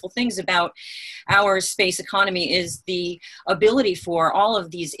the wonderful things about our space economy is the ability for all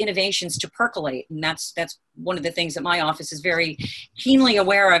of these innovations to percolate. And that's one of the things that my office is very keenly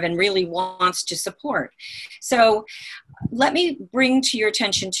aware of and really wants to support. So let me bring to your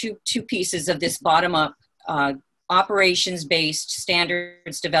attention two pieces of this bottom up operations-based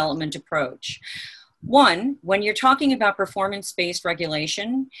standards development approach. One, when you're talking about performance-based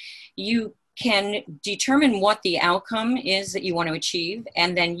regulation, you can determine what the outcome is that you want to achieve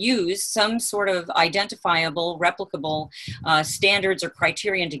and then use some sort of identifiable, replicable standards or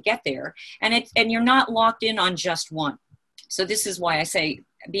criterion to get there. And you're not locked in on just one. So this is why I say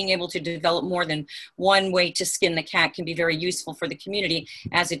being able to develop more than one way to skin the cat can be very useful for the community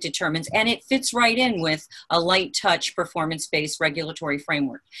as it determines, and it fits right in with a light touch performance-based regulatory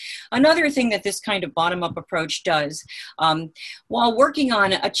framework. Another thing that this kind of bottom-up approach does, while working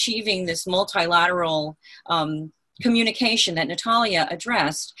on achieving this multilateral communication that Natalia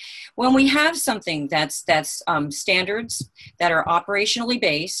addressed, when we have something that's standards that are operationally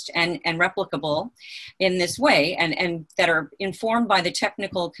based and replicable in this way, and that are informed by the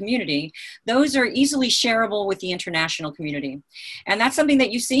technical community, those are easily shareable with the international community. And that's something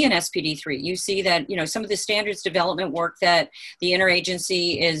that you see in SPD3. You see that, you know, some of the standards development work that the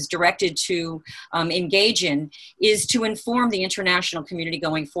interagency is directed to engage in is to inform the international community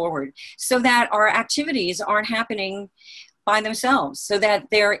going forward, so that our activities aren't happening by themselves, so that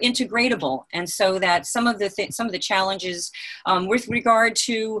they're integratable, and so that some of the challenges with regard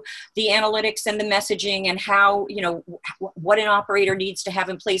to the analytics and the messaging and how, you know, what an operator needs to have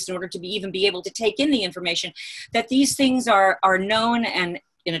in place in order to even be able to take in the information, that these things are known and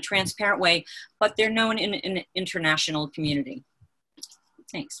in a transparent way, but they're known in an international community.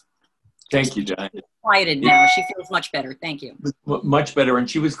 Thanks. Thank you, Diane. Quieted now. She feels much better. Thank you. Much better, and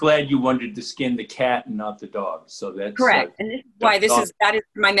she was glad you wanted to skin the cat and not the dog. So that's correct. And this is why that is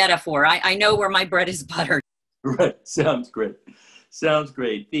my metaphor. I know where my bread is buttered. Right. Sounds great. Sounds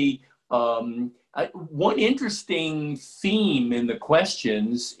great. The one interesting theme in the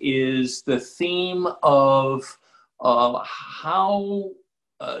questions is the theme of how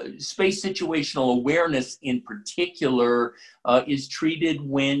space situational awareness in particular is treated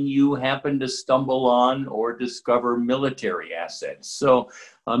when you happen to stumble on or discover military assets. So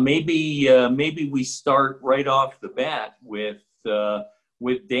maybe we start right off the bat with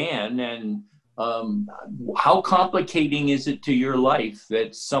Dan, and how complicating is it to your life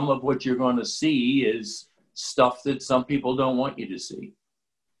that some of what you're going to see is stuff that some people don't want you to see?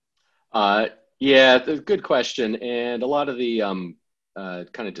 Yeah, good question. And a lot of the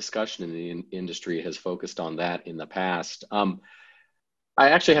kind of discussion in the industry has focused on that in the past. I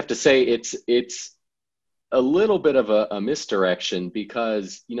actually have to say it's a little bit of a misdirection,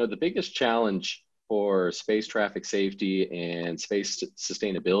 because, you know, the biggest challenge for space traffic safety and space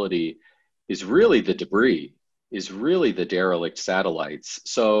sustainability is really the debris, is really the derelict satellites.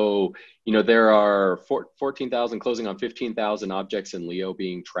 So, you know, there are 14,000, closing on 15,000 objects in LEO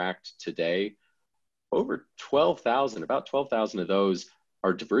being tracked today. Over 12,000, about 12,000 of those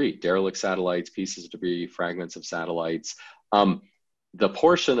are debris, derelict satellites, pieces of debris, fragments of satellites. The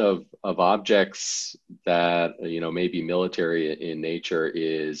portion of objects that, you know, may be military in nature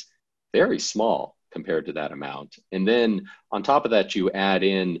is very small compared to that amount. And then on top of that, you add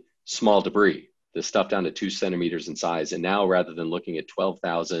in small debris, the stuff down to 2 centimeters in size. And now, rather than looking at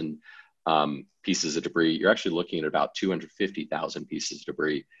 12,000 pieces of debris, you're actually looking at about 250,000 pieces of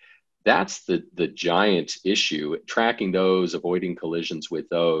debris. That's the giant issue. Tracking those, avoiding collisions with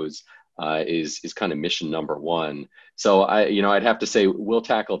those is kind of mission number one. So I'd have to say we'll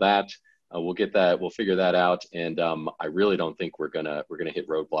tackle that. We'll get that. We'll figure that out. And I really don't think we're gonna hit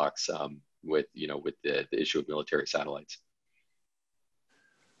roadblocks with the issue of military satellites.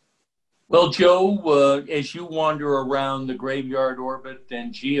 Well, Joe, as you wander around the graveyard orbit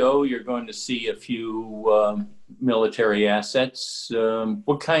and GEO, you're going to see a few military assets.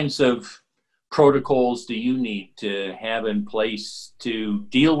 What kinds of protocols do you need to have in place to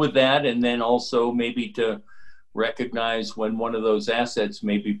deal with that, and then also maybe to recognize when one of those assets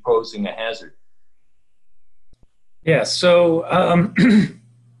may be posing a hazard? Yeah, so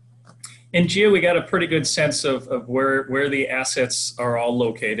in GEO, we got a pretty good sense of where the assets are all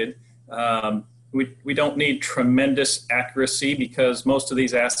located. We don't need tremendous accuracy because most of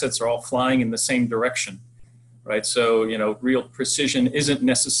these assets are all flying in the same direction, right? So, real precision isn't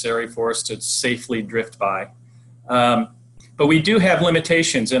necessary for us to safely drift by. But we do have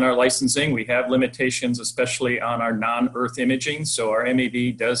limitations in our licensing. We have limitations, especially on our non-Earth imaging. So our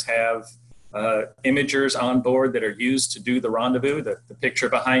MAB does have imagers on board that are used to do the rendezvous. The picture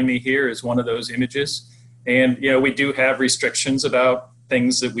behind me here is one of those images. And, we do have restrictions about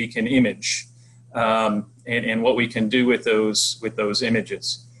things that we can image and what we can do with those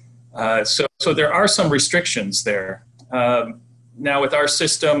images. So there are some restrictions there. Now with our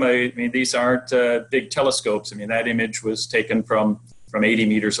system, I mean, these aren't big telescopes. I mean, that image was taken from 80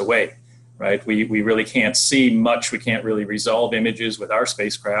 meters away, right? We really can't see much. We can't really resolve images with our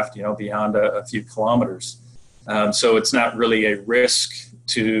spacecraft, beyond a few kilometers. So it's not really a risk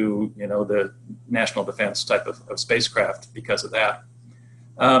to, the national defense type of spacecraft because of that.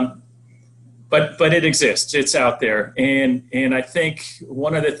 But it exists, it's out there. And I think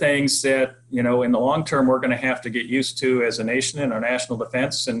one of the things that, in the long term, we're going to have to get used to as a nation in our national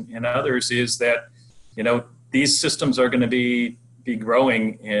defense and others is that, these systems are going to be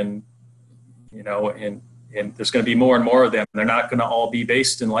growing and there's going to be more and more of them. They're not going to all be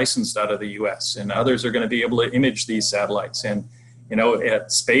based and licensed out of the US, and others are going to be able to image these satellites. And,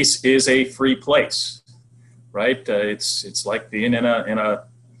 space is a free place. right? It's like being on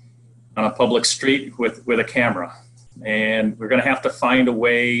a public street with a camera, and we're going to have to find a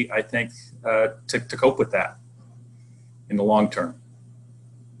way, I think, to cope with that in the long term.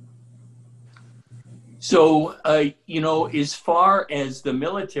 So, as far as the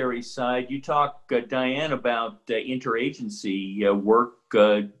military side, you talk, Diane, about interagency work.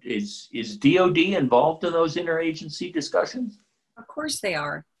 Is DOD involved in those interagency discussions? Of course they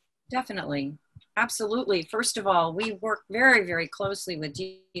are, definitely. Absolutely. First of all, we work very, very closely with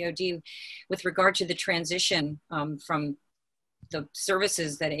DOD with regard to the transition from the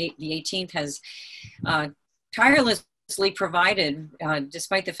services that the 18th has tirelessly provided,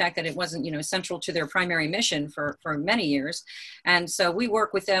 despite the fact that it wasn't, central to their primary mission for many years. And so we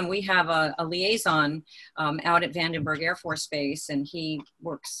work with them. We have a liaison out at Vandenberg Air Force Base, and he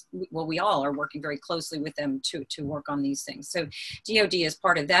works, well, we all are working very closely with them to work on these things. So DOD is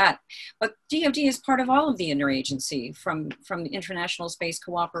part of that, but DOD is part of all of the interagency, from international space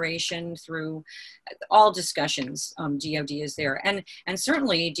cooperation through all discussions. DOD is there. And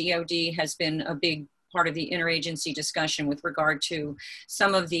certainly DOD has been a big part of the interagency discussion with regard to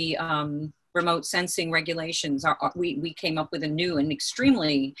some of the remote sensing regulations. We came up with a new and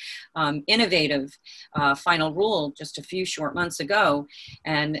extremely innovative final rule just a few short months ago,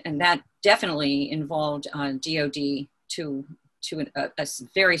 and that definitely involved DOD to a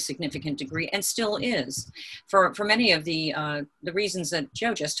very significant degree, and still is, for many of the reasons that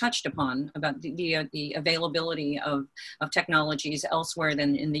Joe just touched upon about the availability of technologies elsewhere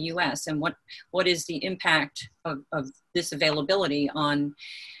than in the U.S. and what is the impact of this availability on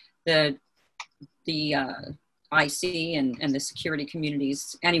the IC and the security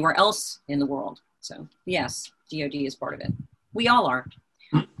communities anywhere else in the world. So yes, DoD is part of it. We all are.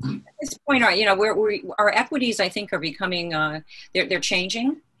 At this point, our equities, I think, are becoming, they're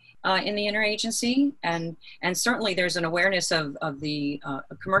changing in the interagency, and certainly there's an awareness of the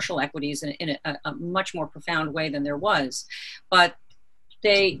commercial equities in a much more profound way than there was, but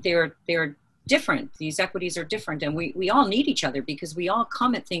they're different. These equities are different, and we all need each other because we all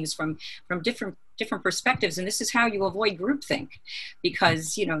come at things from different perspectives, and this is how you avoid groupthink,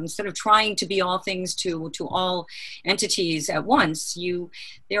 because instead of trying to be all things to all entities at once,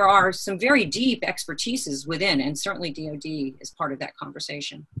 there are some very deep expertises within, and certainly DoD is part of that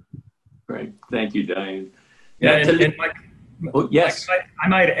conversation. Great, thank you, Diane. Yeah, and Mike, yes, I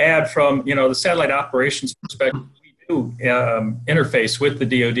might add, from the satellite operations perspective, interface with the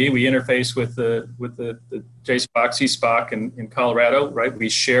DoD. We interface with the JSPOC, CSPOC in Colorado, right? We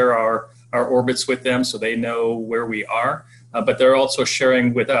share our orbits with them so they know where we are, but they're also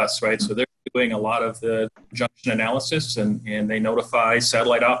sharing with us, right? So they're doing a lot of the conjunction analysis, and they notify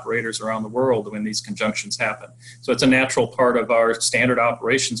satellite operators around the world when these conjunctions happen. So it's a natural part of our standard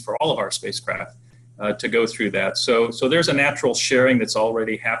operations for all of our spacecraft to go through that. So there's a natural sharing that's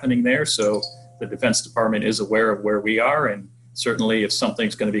already happening there. So the Defense Department is aware of where we are, and certainly if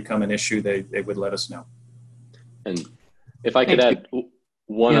something's going to become an issue, they would let us know. And if I could add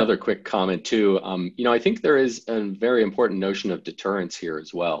one other quick comment too, I think there is a very important notion of deterrence here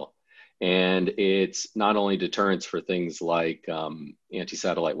as well. And it's not only deterrence for things like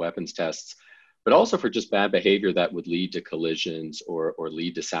anti-satellite weapons tests, but also for just bad behavior that would lead to collisions or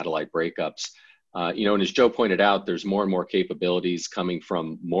lead to satellite breakups. And as Joe pointed out, there's more and more capabilities coming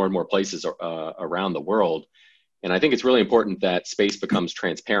from more and more places around the world. And I think it's really important that space becomes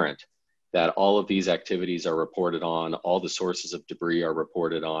transparent, that all of these activities are reported on, all the sources of debris are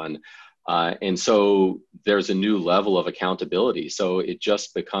reported on. And so there's a new level of accountability. So it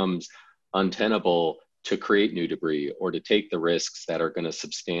just becomes untenable to create new debris or to take the risks that are going to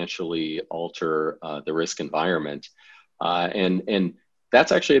substantially alter the risk environment. And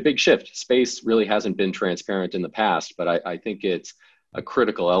that's actually a big shift. Space really hasn't been transparent in the past, but I think it's a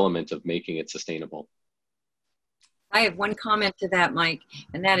critical element of making it sustainable. I have one comment to that, Mike,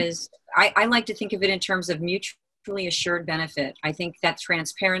 and that is, I like to think of it in terms of mutually assured benefit. I think that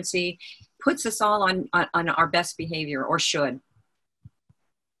transparency puts us all on our best behavior, or should.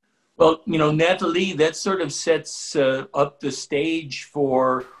 Well, Natalie, that sort of sets up the stage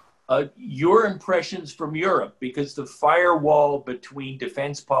for your impressions from Europe, because the firewall between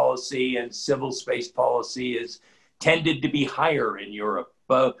defense policy and civil space policy has tended to be higher in Europe.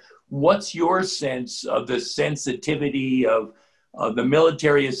 What's your sense of the sensitivity of the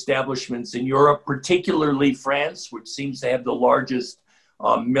military establishments in Europe, particularly France, which seems to have the largest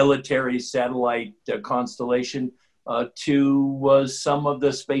military satellite constellation, to some of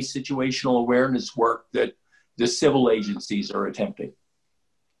the space situational awareness work that the civil agencies are attempting?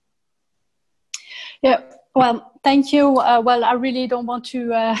 Yeah, Well, thank you. Well, I really don't want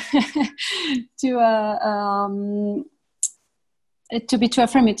to to be too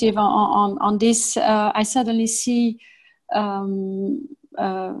affirmative on this. I certainly see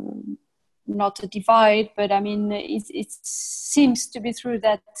not a divide, but I mean, it seems to be true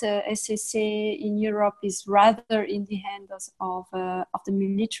that SSA in Europe is rather in the hands of the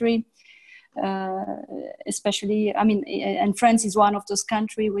military. Especially, I mean, and France is one of those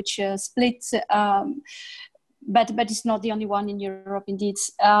countries which split, but it's not the only one in Europe, indeed.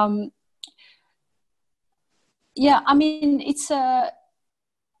 Yeah, I mean, it's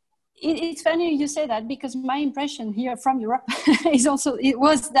funny you say that, because my impression here from Europe is also, it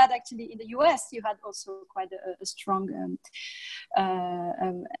was that actually in the US you had also quite a strong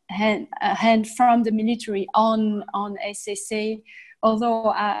hand from the military on SSA. Although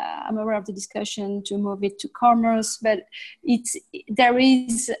I'm aware of the discussion to move it to commerce, but there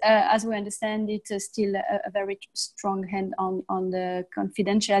is, as we understand it, still a very strong hand on the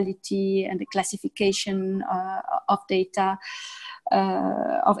confidentiality and the classification of data,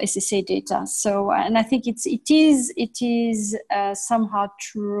 of SSA data. So, and I think it is somehow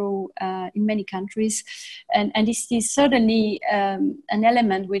true in many countries, and this is certainly an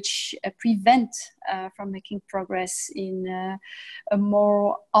element which prevents from making progress in a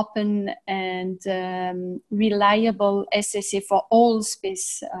more open and reliable SSA for all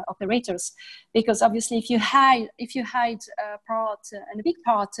space operators. Because obviously, if you hide a part, and a big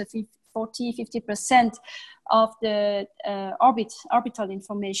part of 40-50% of the orbital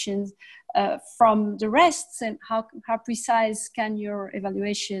information from the rest, and how precise can your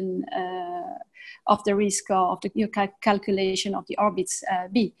evaluation of the risk or of your calculation of the orbits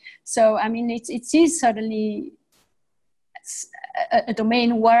be? So, I mean, it is certainly a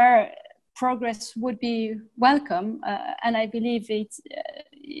domain where progress would be welcome, and I believe it's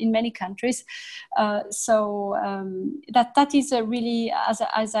in many countries. That is a really,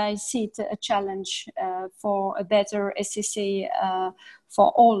 as I see it, a challenge for a better SSA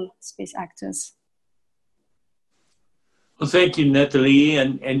for all space actors. Well, thank you, Natalie.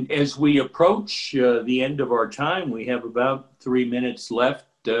 And as we approach the end of our time, we have about 3 minutes left.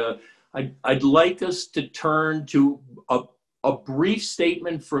 I'd like us to turn to a brief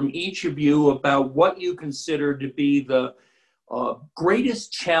statement from each of you about what you consider to be the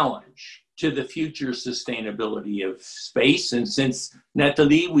greatest challenge to the future sustainability of space. And since,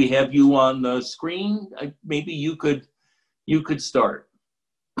 Natalie, we have you on the screen, maybe you could start.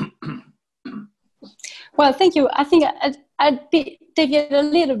 Well, thank you. I think I'd deviate a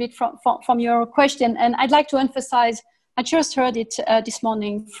little bit from your question, and I'd like to emphasize, I just heard it this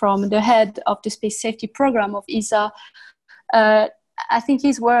morning from the head of the space safety program of ESA. I think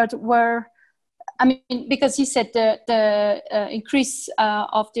his words were, I mean, because he said the increase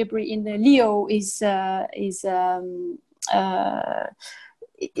of debris in the LEO is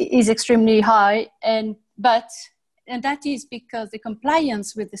extremely high, and that is because the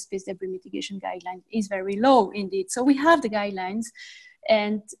compliance with the space debris mitigation guidelines is very low indeed. So we have the guidelines,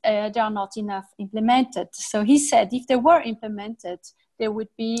 and they are not enough implemented. So he said if they were implemented, there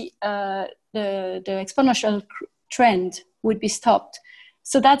would be the exponential trend would be stopped.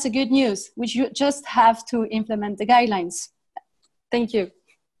 So that's a good news. We just have to implement the guidelines. Thank you.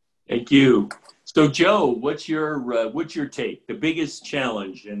 Thank you. So Joe, what's your take? The biggest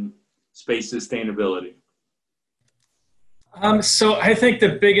challenge in space sustainability? So I think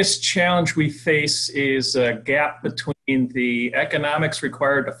the biggest challenge we face is a gap between the economics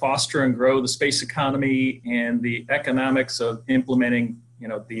required to foster and grow the space economy and the economics of implementing,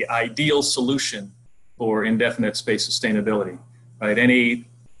 the ideal solution for indefinite space sustainability. Right?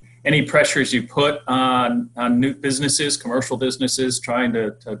 Any pressures you put on new businesses, commercial businesses, trying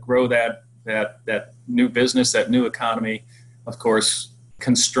to grow that new business, that new economy, of course,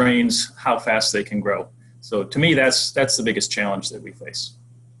 constrains how fast they can grow. So to me, that's the biggest challenge that we face.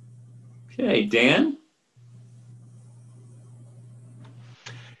 Okay, Dan?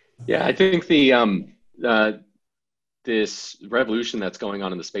 Yeah, I think this revolution that's going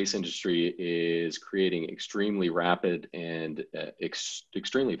on in the space industry is creating extremely rapid and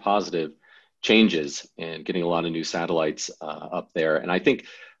extremely positive changes and getting a lot of new satellites up there. And I think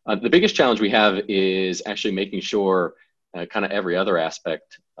the biggest challenge we have is actually making sure kind of every other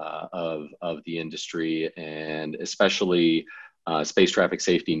aspect of the industry, and especially space traffic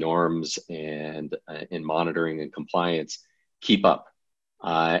safety norms and in monitoring and compliance keep up.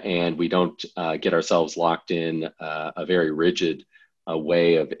 And we don't get ourselves locked in a very rigid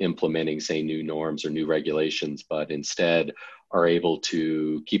way of implementing, say, new norms or new regulations, but instead are able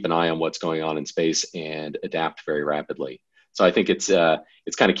to keep an eye on what's going on in space and adapt very rapidly. So I think it's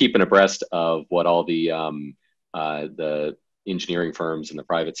kind of keeping abreast of what all the the engineering firms in the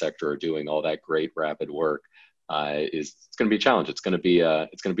private sector are doing, all that great rapid work. It's going to be a challenge. It's going to be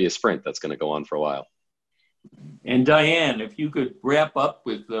a sprint that's going to go on for a while. And Diane, if you could wrap up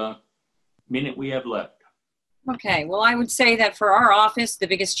with the minute we have left. Okay, well, I would say that for our office, the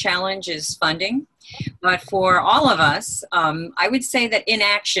biggest challenge is funding. But for all of us, I would say that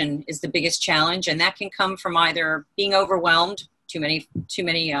inaction is the biggest challenge, and that can come from either being overwhelmed, too many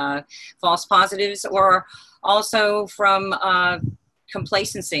false positives, or also from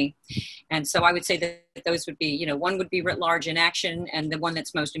complacency. And so I would say that those would be, one would be writ large inaction, and the one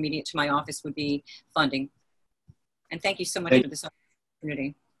that's most immediate to my office would be funding. And thank you so much for this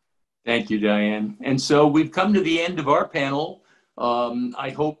opportunity. Thank you, Diane. And so we've come to the end of our panel.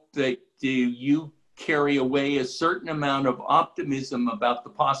 I hope that you carry away a certain amount of optimism about the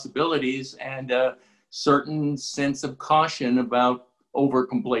possibilities and a certain sense of caution about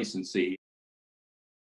overcomplacency.